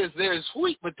cactus, there's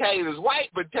sweet potatoes, white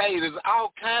potatoes,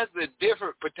 all kinds of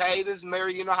different potatoes.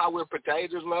 Mary, you know how we're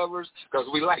potatoes lovers? Because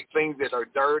we like things that are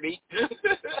dirty.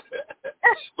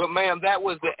 But, ma'am, that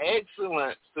was an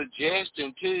excellent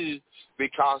suggestion, too,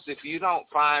 because if you don't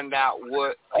find out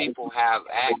what people have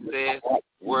access,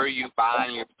 where you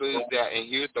buying your food at, and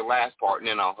here's the last part, and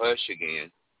then I'll hush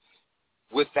again.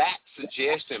 With that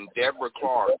suggestion, Deborah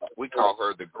Clark, we call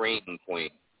her the Green Queen.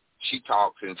 She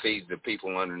talks and feeds the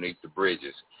people underneath the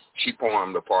bridges. She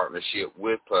formed a partnership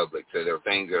with Publix, so there are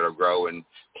things that are growing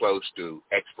close to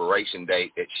expiration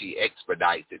date that she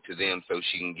expedites it to them so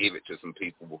she can give it to some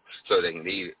people so they can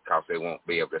eat it because they won't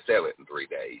be able to sell it in 3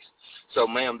 days. So,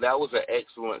 ma'am, that was an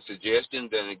excellent suggestion.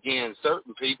 Then, again,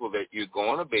 certain people that you're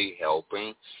going to be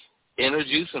helping,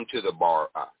 introduce them to the barber.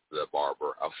 I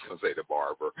was going to say the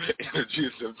barber.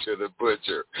 Introduce them to the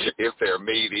butcher if they're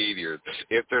meat eaters.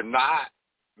 If they're not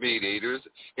meat eaters,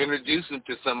 introduce them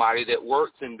to somebody that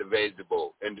works in the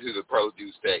vegetable and to the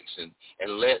produce section,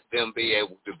 and let them be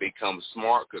able to become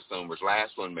smart consumers.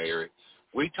 Last one, Mary.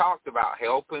 We talked about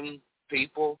helping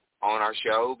people on our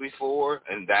show before,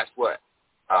 and that's what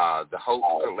the Hope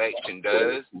Collection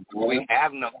does. We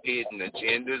have no hidden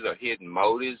agendas or hidden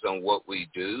motives on what we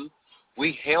do.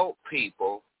 We help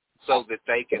people so that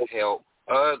they can help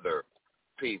other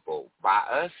people. By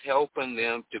us helping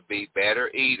them to be better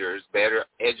eaters, better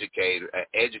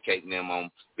educating them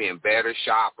on being better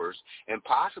shoppers, and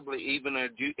possibly even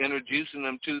introducing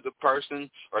them to the person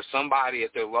or somebody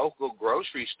at their local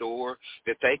grocery store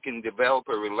that they can develop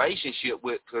a relationship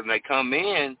with. When they come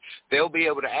in, they'll be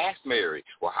able to ask Mary,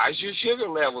 well, how's your sugar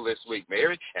level this week,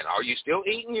 Mary? And are you still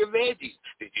eating your veggies?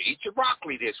 Did you eat your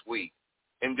broccoli this week?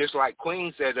 And just like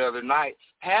Queen said the other night,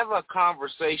 have a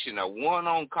conversation, a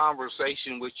one-on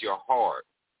conversation with your heart.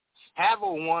 Have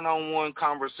a one-on-one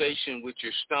conversation with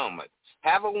your stomach.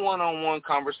 Have a one-on-one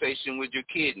conversation with your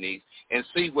kidneys and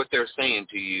see what they're saying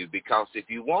to you. Because if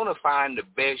you want to find the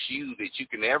best you that you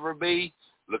can ever be,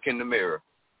 look in the mirror.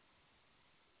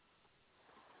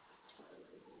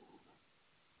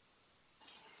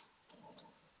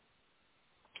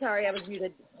 Sorry, I was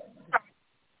muted.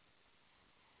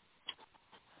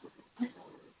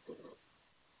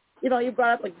 You know, you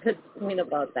brought up a good point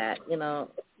about that. You know,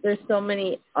 there's so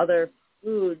many other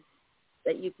foods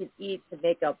that you can eat to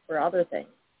make up for other things.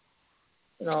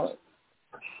 You know,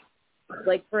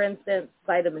 like, for instance,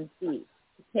 vitamin C.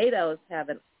 Potatoes have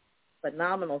a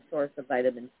phenomenal source of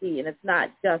vitamin C, and it's not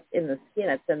just in the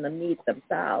skin, it's in the meat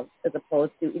themselves, as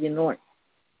opposed to eating orange.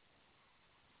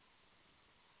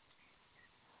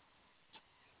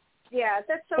 Yeah,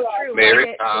 that's so true.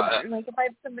 Mary, like if I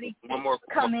have somebody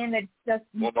come in that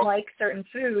doesn't like certain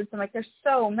foods, I'm like, there's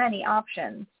so many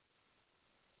options.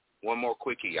 One more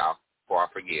quickie, y'all, before I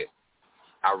forget.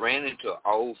 I ran into an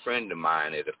old friend of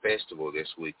mine at a festival this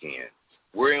weekend.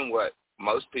 We're in what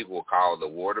most people call the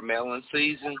watermelon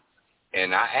season,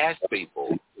 and I asked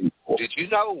people, did you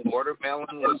know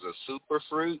watermelon was a super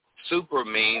fruit? Super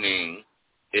meaning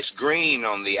it's green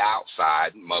on the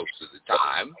outside most of the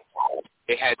time.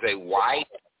 It has a white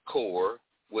core,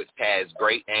 which has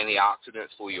great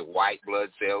antioxidants for your white blood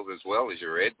cells as well as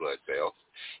your red blood cells,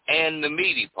 and the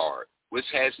meaty part, which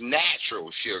has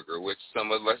natural sugar, which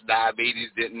some of us diabetes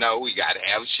didn't know. We got to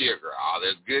have sugar. Oh,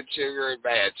 there's good sugar and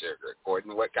bad sugar,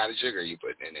 according to what kind of sugar you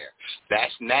put in there.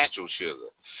 That's natural sugar.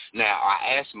 Now,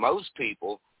 I ask most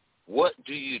people, what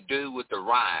do you do with the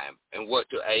rind? And what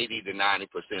do 80 to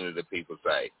 90% of the people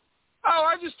say? Oh,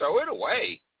 I just throw it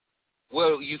away.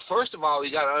 Well, first of all,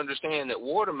 you got to understand that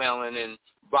watermelon and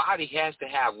body has to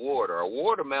have water. A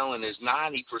watermelon is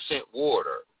 90%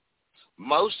 water.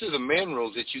 Most of the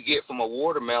minerals that you get from a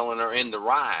watermelon are in the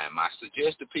rind. I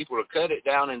suggest to people to cut it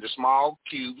down into small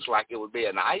cubes like it would be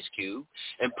an ice cube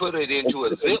and put it into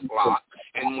a Ziploc.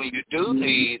 And when you do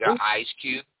need an ice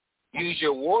cube, use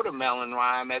your watermelon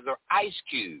rind as an ice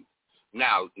cube.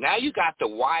 Now you got the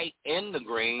white and the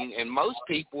green, and most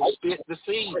people spit the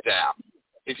seeds out.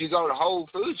 If you go to Whole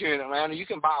Foods here in Atlanta, you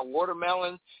can buy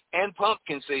watermelon and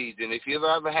pumpkin seeds. And if you've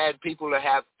ever had people that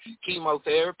have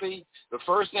chemotherapy, the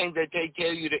first thing that they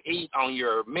tell you to eat on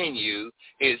your menu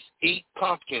is eat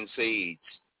pumpkin seeds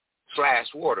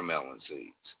 / watermelon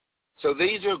seeds. So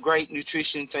these are great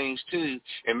nutrition things, too.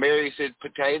 And Mary said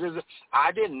potatoes.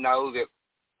 I didn't know that.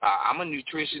 I'm a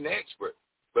nutrition expert,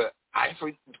 but I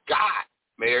forgot,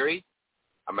 Mary,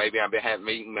 maybe I haven't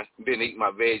been eating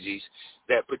my veggies,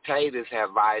 that potatoes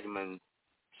have vitamin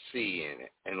C in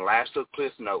it. And last little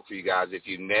cliff note for you guys, if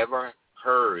you've never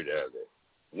heard of it,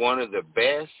 one of the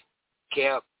best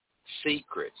kept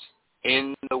secrets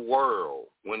in the world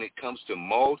when it comes to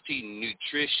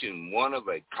multi-nutrition, one of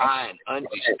a kind,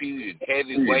 undisputed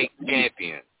heavyweight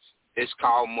champion, is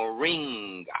called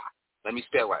moringa. Let me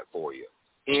spell that for you.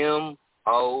 MORINGA.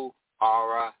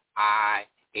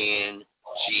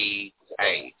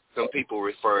 Some people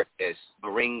refer it as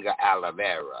moringa aloe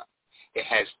vera. It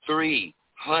has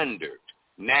 300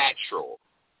 natural,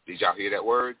 did y'all hear that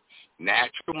word?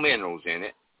 Natural minerals in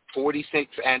it,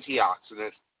 46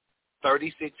 antioxidants,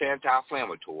 36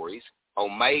 anti-inflammatories,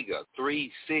 omega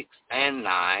 3, 6, and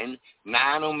 9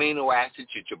 amino acids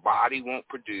that your body won't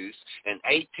produce, and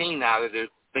 18 out of the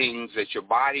things that your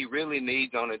body really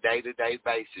needs on a day-to-day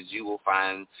basis. You will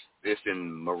find this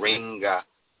in moringa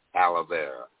aloe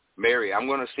vera. Mary, I'm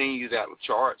going to send you that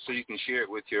chart so you can share it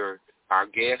with our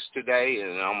guest today,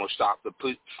 and I'm going to stop the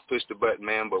push the button,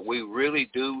 man. But we really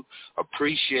do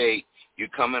appreciate you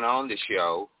coming on the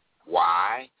show.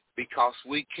 Why? Because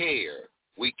we care.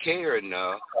 We care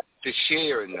enough to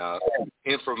share enough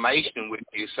information with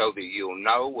you so that you'll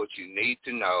know what you need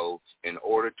to know in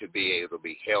order to be able to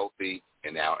be healthy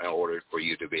and in order for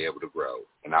you to be able to grow.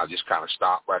 And I'll just kind of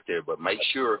stop right there. But make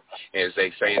sure, as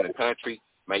they say in the country,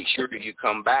 make sure that you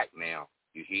come back now.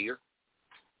 You hear?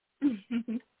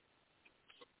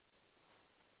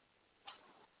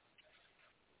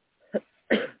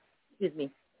 Excuse me.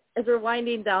 As we're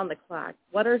winding down the clock,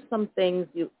 what are some things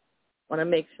you want to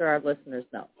make sure our listeners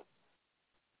know?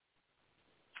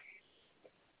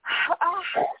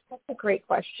 That's a great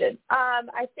question.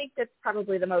 I think that's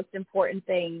probably the most important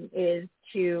thing is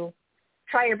to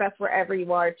try your best wherever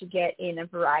you are to get in a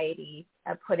variety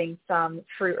of putting some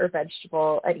fruit or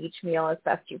vegetable at each meal as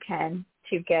best you can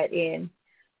to get in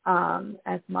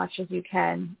as much as you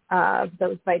can of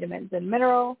those vitamins and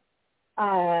minerals.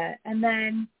 And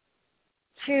then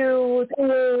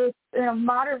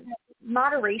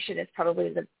moderation is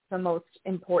probably the most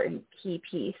important key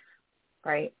piece,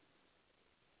 right?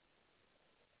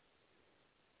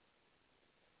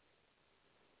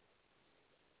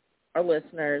 Our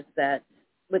listeners that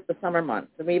with the summer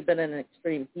months, and we've been in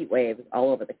extreme heat waves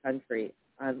all over the country,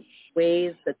 on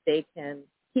ways that they can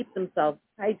keep themselves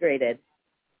hydrated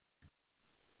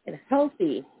and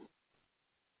healthy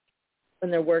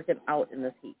when they're working out in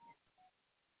this heat.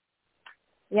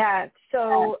 Yeah,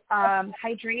 so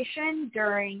hydration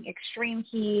during extreme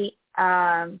heat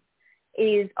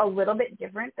is a little bit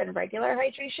different than regular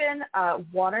hydration.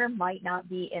 Water might not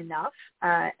be enough,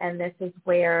 and this is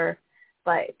where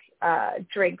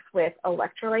drinks with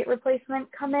electrolyte replacement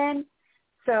come in.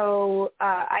 So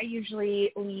I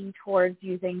usually lean towards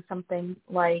using something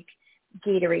like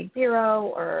Gatorade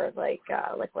Zero or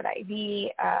Liquid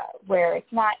IV, where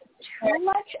it's not too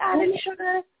much added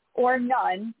sugar or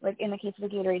none, like in the case of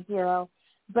the Gatorade Zero,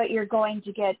 but you're going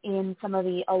to get in some of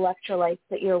the electrolytes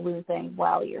that you're losing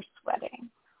while you're sweating.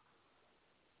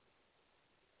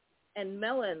 And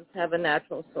melons have a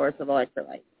natural source of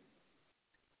electrolytes.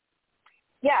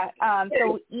 Yeah,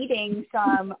 so eating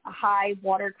some high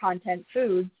water content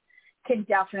foods can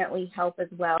definitely help as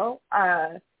well.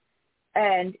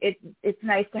 And it's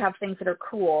nice to have things that are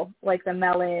cool, like the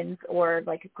melons or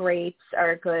like grapes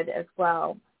are good as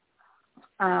well.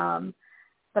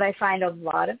 But I find a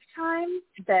lot of times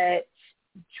that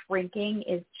drinking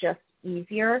is just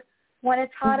easier when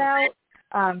it's hot out.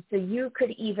 So you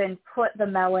could even put the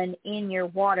melon in your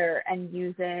water and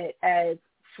use it as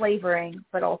flavoring,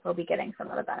 but also be getting some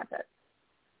of the benefits.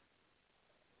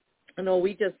 I know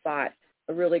we just bought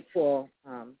a really cool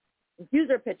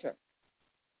infuser pitcher.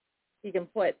 You can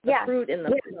put the fruit in the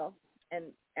middle and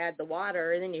add the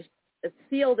water, and then it's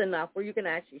sealed enough where you can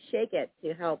actually shake it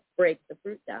to help break the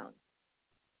fruit down.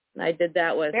 And I did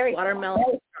that with watermelon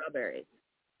and strawberries.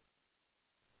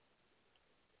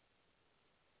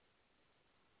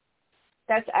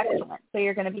 That's excellent. So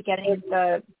you're going to be getting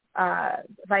the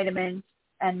vitamins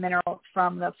and minerals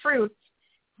from the fruits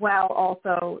while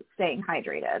also staying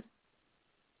hydrated.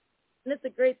 And it's a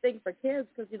great thing for kids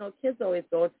because, kids always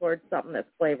go towards something that's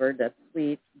flavored, that's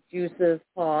sweet, juices,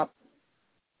 pop.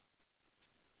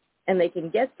 And they can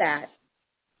get that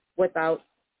without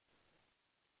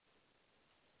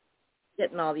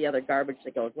getting all the other garbage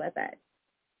that goes with it.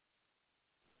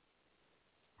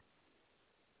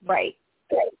 Right.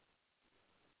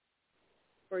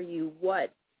 For you,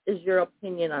 what is your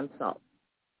opinion on salt?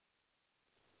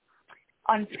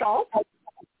 On salt?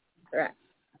 Correct.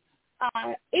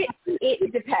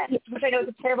 It depends, which I know is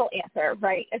a terrible answer,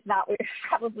 right? It's not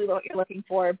probably what you're looking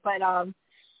for, but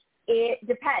it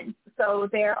depends. So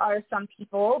there are some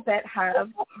people that have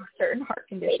certain heart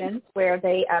conditions where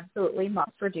they absolutely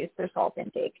must reduce their salt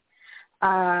intake.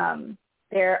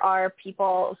 There are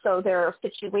people, so there are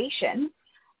situations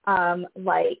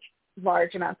like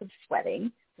large amounts of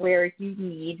sweating where you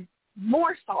need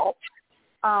more salt.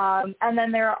 And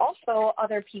then there are also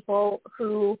other people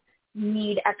who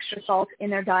need extra salt in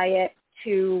their diet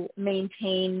to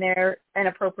maintain an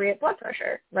appropriate blood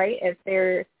pressure, right? If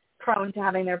they're prone to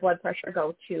having their blood pressure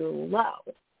go too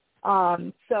low.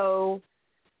 So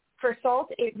for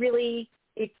salt,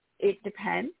 it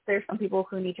depends. There's some people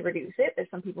who need to reduce it. There's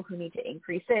some people who need to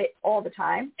increase it all the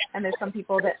time. And there's some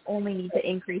people that only need to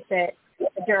increase it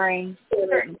during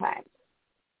certain times.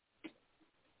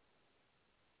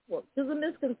 Well, because the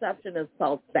misconception is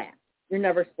salt's bad. You're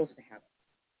never supposed to have it.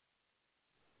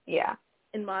 Yeah.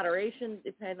 In moderation,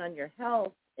 depending on your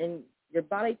health and your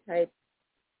body type,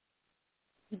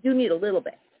 you do need a little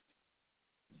bit.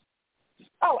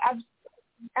 Oh,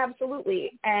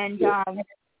 absolutely. And,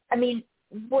 I mean,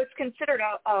 what's considered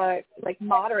a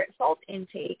moderate salt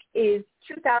intake is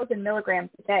 2,000 milligrams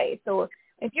a day. So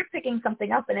if you're picking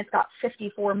something up and it's got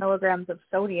 54 milligrams of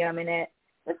sodium in it,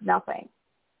 that's nothing,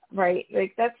 right?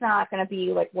 Like, that's not going to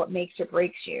be, what makes or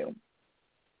breaks you.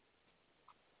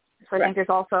 So I think there's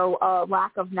also a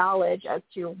lack of knowledge as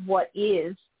to what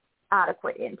is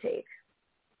adequate intake.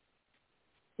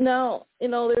 No,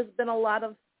 there's been a lot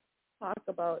of talk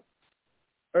about,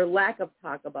 or lack of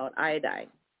talk about iodine.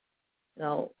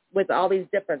 With all these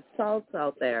different salts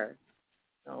out there,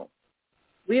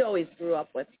 we always grew up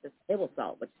with just table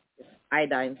salt, which is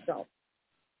iodine salt.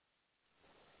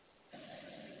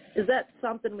 Is that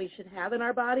something we should have in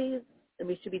our bodies, and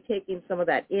we should be taking some of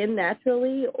that in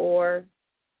naturally, or?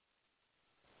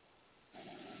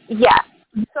 Yes.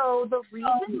 So the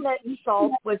reason that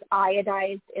salt was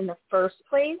iodized in the first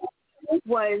place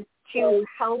was to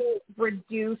help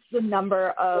reduce the number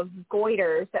of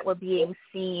goiters that were being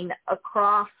seen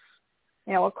across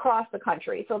the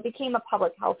country. So it became a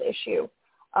public health issue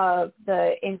of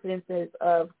the incidences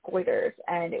of goiters,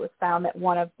 and it was found that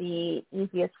one of the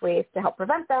easiest ways to help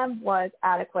prevent them was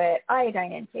adequate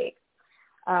iodine intake.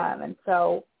 And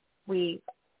so we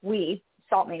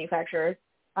salt manufacturers,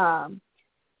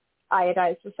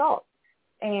 iodize the salt.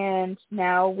 And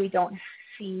now we don't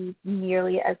see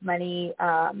nearly as many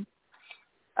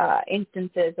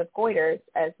instances of goiters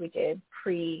as we did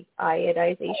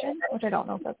pre-iodization, which I don't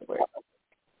know if that's a word.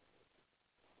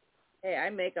 Hey, I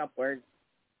make up words.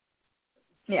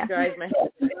 Yeah. It drives my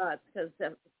head nuts because,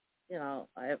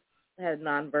 I've had a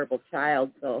nonverbal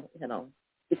child, so,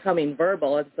 becoming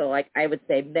verbal, and so, I would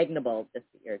say megnable just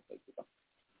to irritate people.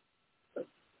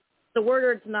 The word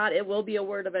or it's not, it will be a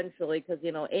word eventually because,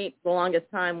 ain't the longest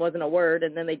time wasn't a word,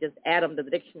 and then they just add them to the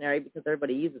dictionary because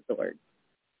everybody uses the word.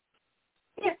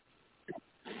 Yeah.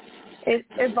 It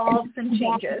evolves and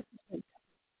changes.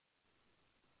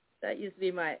 That used to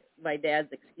be my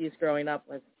dad's excuse growing up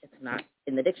was, it's not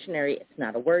in the dictionary, it's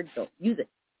not a word, don't use it.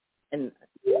 And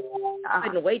I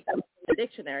couldn't wait to in the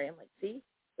dictionary. I'm like, see,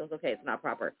 It was okay. It's not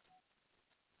proper.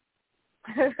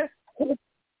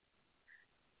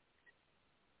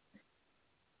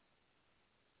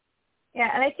 Yeah,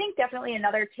 and I think definitely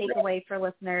another takeaway for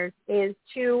listeners is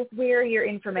to where your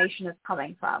information is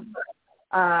coming from.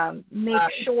 Make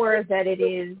sure that it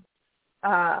is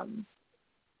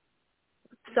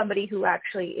somebody who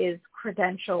actually is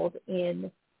credentialed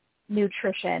in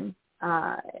nutrition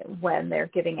when they're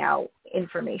giving out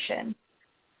information.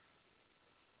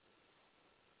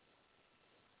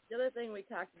 The other thing we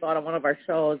talked about on one of our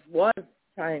shows was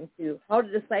trying to how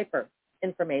to decipher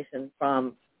information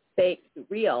from fake to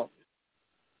real.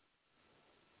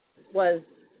 Is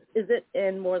it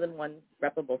in more than one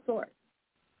reputable source?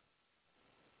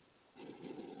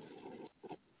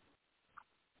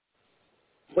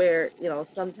 Where,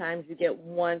 sometimes you get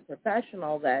one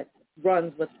professional that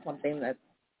runs with something that's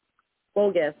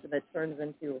bogus and it turns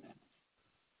into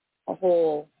a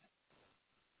whole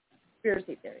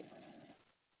conspiracy theory.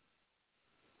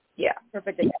 Yeah.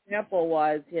 Perfect example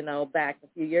was, back a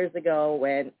few years ago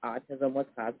when autism was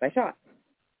caused by shots.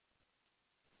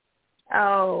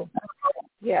 Oh,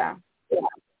 yeah.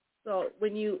 So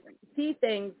when you see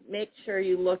things, make sure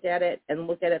you look at it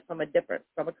from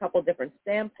a couple different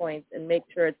standpoints and make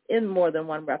sure it's in more than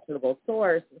one reputable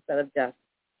source instead of just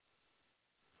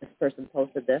this person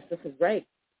posted this is right.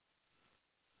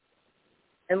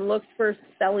 And look for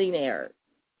spelling errors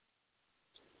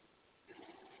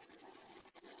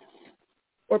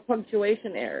or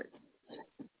punctuation errors.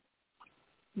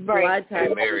 Right. A lot of times,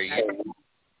 hey, Mary,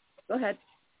 go ahead.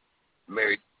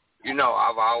 Mary,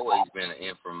 I've always been an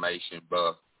information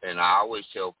buff, and I always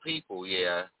tell people,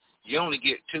 you only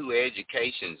get two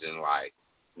educations in life,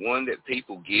 one that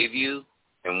people give you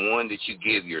and one that you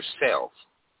give yourself.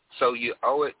 So you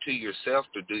owe it to yourself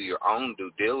to do your own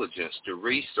due diligence, to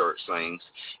research things,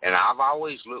 and I've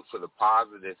always looked for the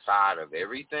positive side of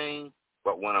everything,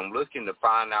 but when I'm looking to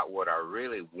find out what I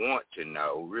really want to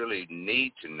know, really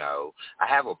need to know, I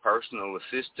have a personal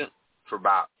assistant for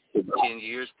about 10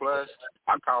 years plus.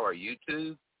 I call her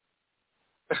YouTube.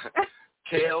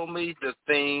 Tell me the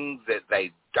things that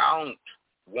they don't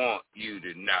want you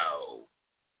to know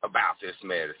about this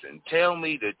medicine. Tell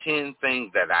me the 10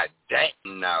 things that I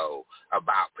didn't know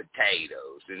about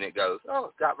potatoes. And it goes, oh,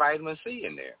 it's got vitamin C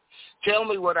in there. Tell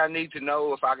me what I need to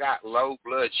know if I got low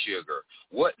blood sugar.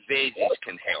 What veggies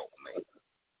can help me?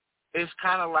 It's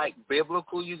kind of like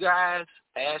biblical, you guys.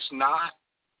 Ask not,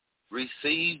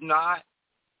 receive not.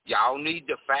 Y'all need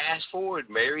to fast forward.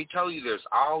 Mary told you there's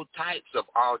all types of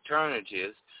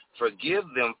alternatives. Forgive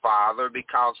them, Father,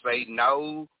 because they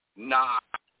know not.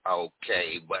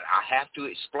 Okay, but I have to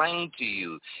explain to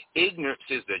you, ignorance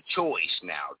is a choice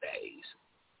nowadays.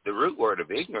 The root word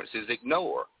of ignorance is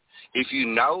ignore. If you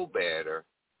know better,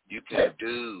 you can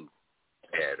do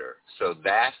better. So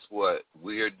that's what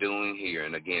we're doing here.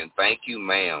 And again, thank you,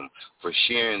 ma'am, for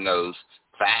sharing those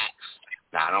facts.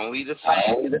 Not only the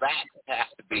facts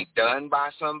have to be done by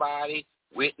somebody,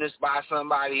 witnessed by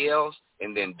somebody else,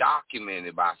 and then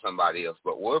documented by somebody else,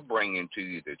 but we're bringing to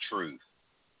you the truth.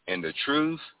 And the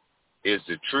truth is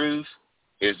the truth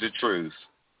is the truth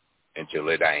until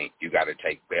it ain't. You got to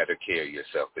take better care of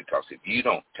yourself, because if you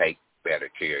don't take better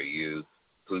care of you,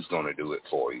 who's going to do it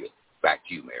for you? Back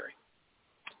to you, Mary.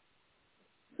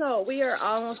 So we are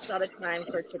almost out of time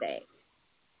for today.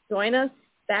 Join us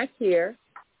back here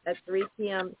at 3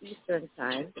 p.m. Eastern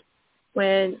Time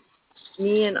when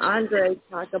me and Andre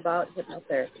talk about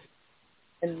hypnotherapy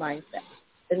and mindset.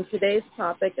 And today's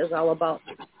topic is all about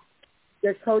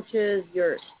your coaches,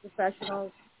 your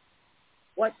professionals,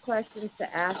 what questions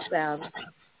to ask them,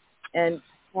 and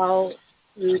how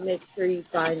to make sure you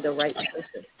find the right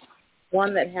person.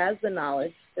 One that has the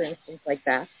knowledge, for instance, like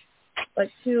that, but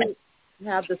two,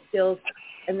 have the skills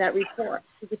and that rapport.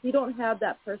 Because if you don't have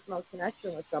that personal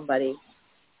connection with somebody,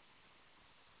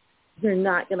 you're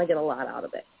not going to get a lot out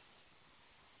of it.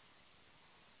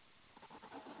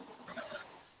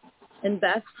 And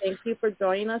Beth, thank you for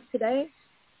joining us today.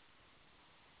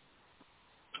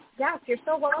 Yes, you're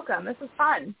so welcome. This was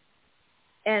fun.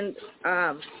 And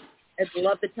I'd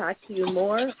love to talk to you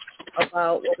more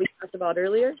about what we talked about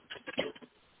earlier.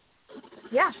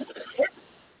 Yeah.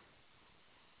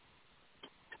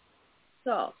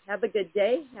 So have a good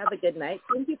day. Have a good night.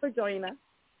 Thank you for joining us.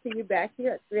 See you back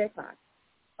here at 3 o'clock.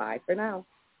 Bye for now.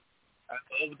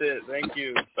 I loved it. Thank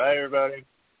you. Bye, everybody.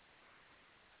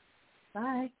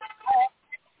 Bye.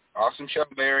 Awesome show,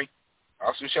 Mary.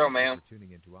 Awesome show, ma'am. Thank you for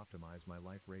tuning in to Optimize My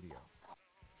Life Radio.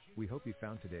 We hope you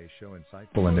found today's show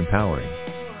insightful and empowering.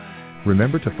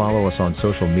 Remember to follow us on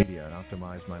social media at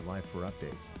Optimize My Life for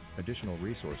updates, additional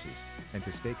resources, and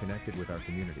to stay connected with our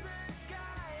community.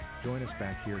 Join us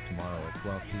back here tomorrow at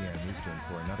 12 p.m. Eastern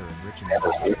for another enriching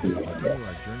episode as we continue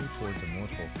our journey towards a more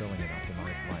fulfilling and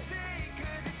optimized life.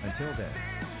 Until then,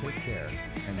 take care,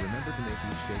 and remember to make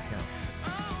each day count.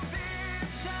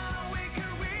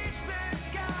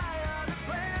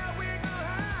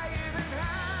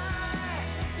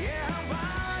 Yeah,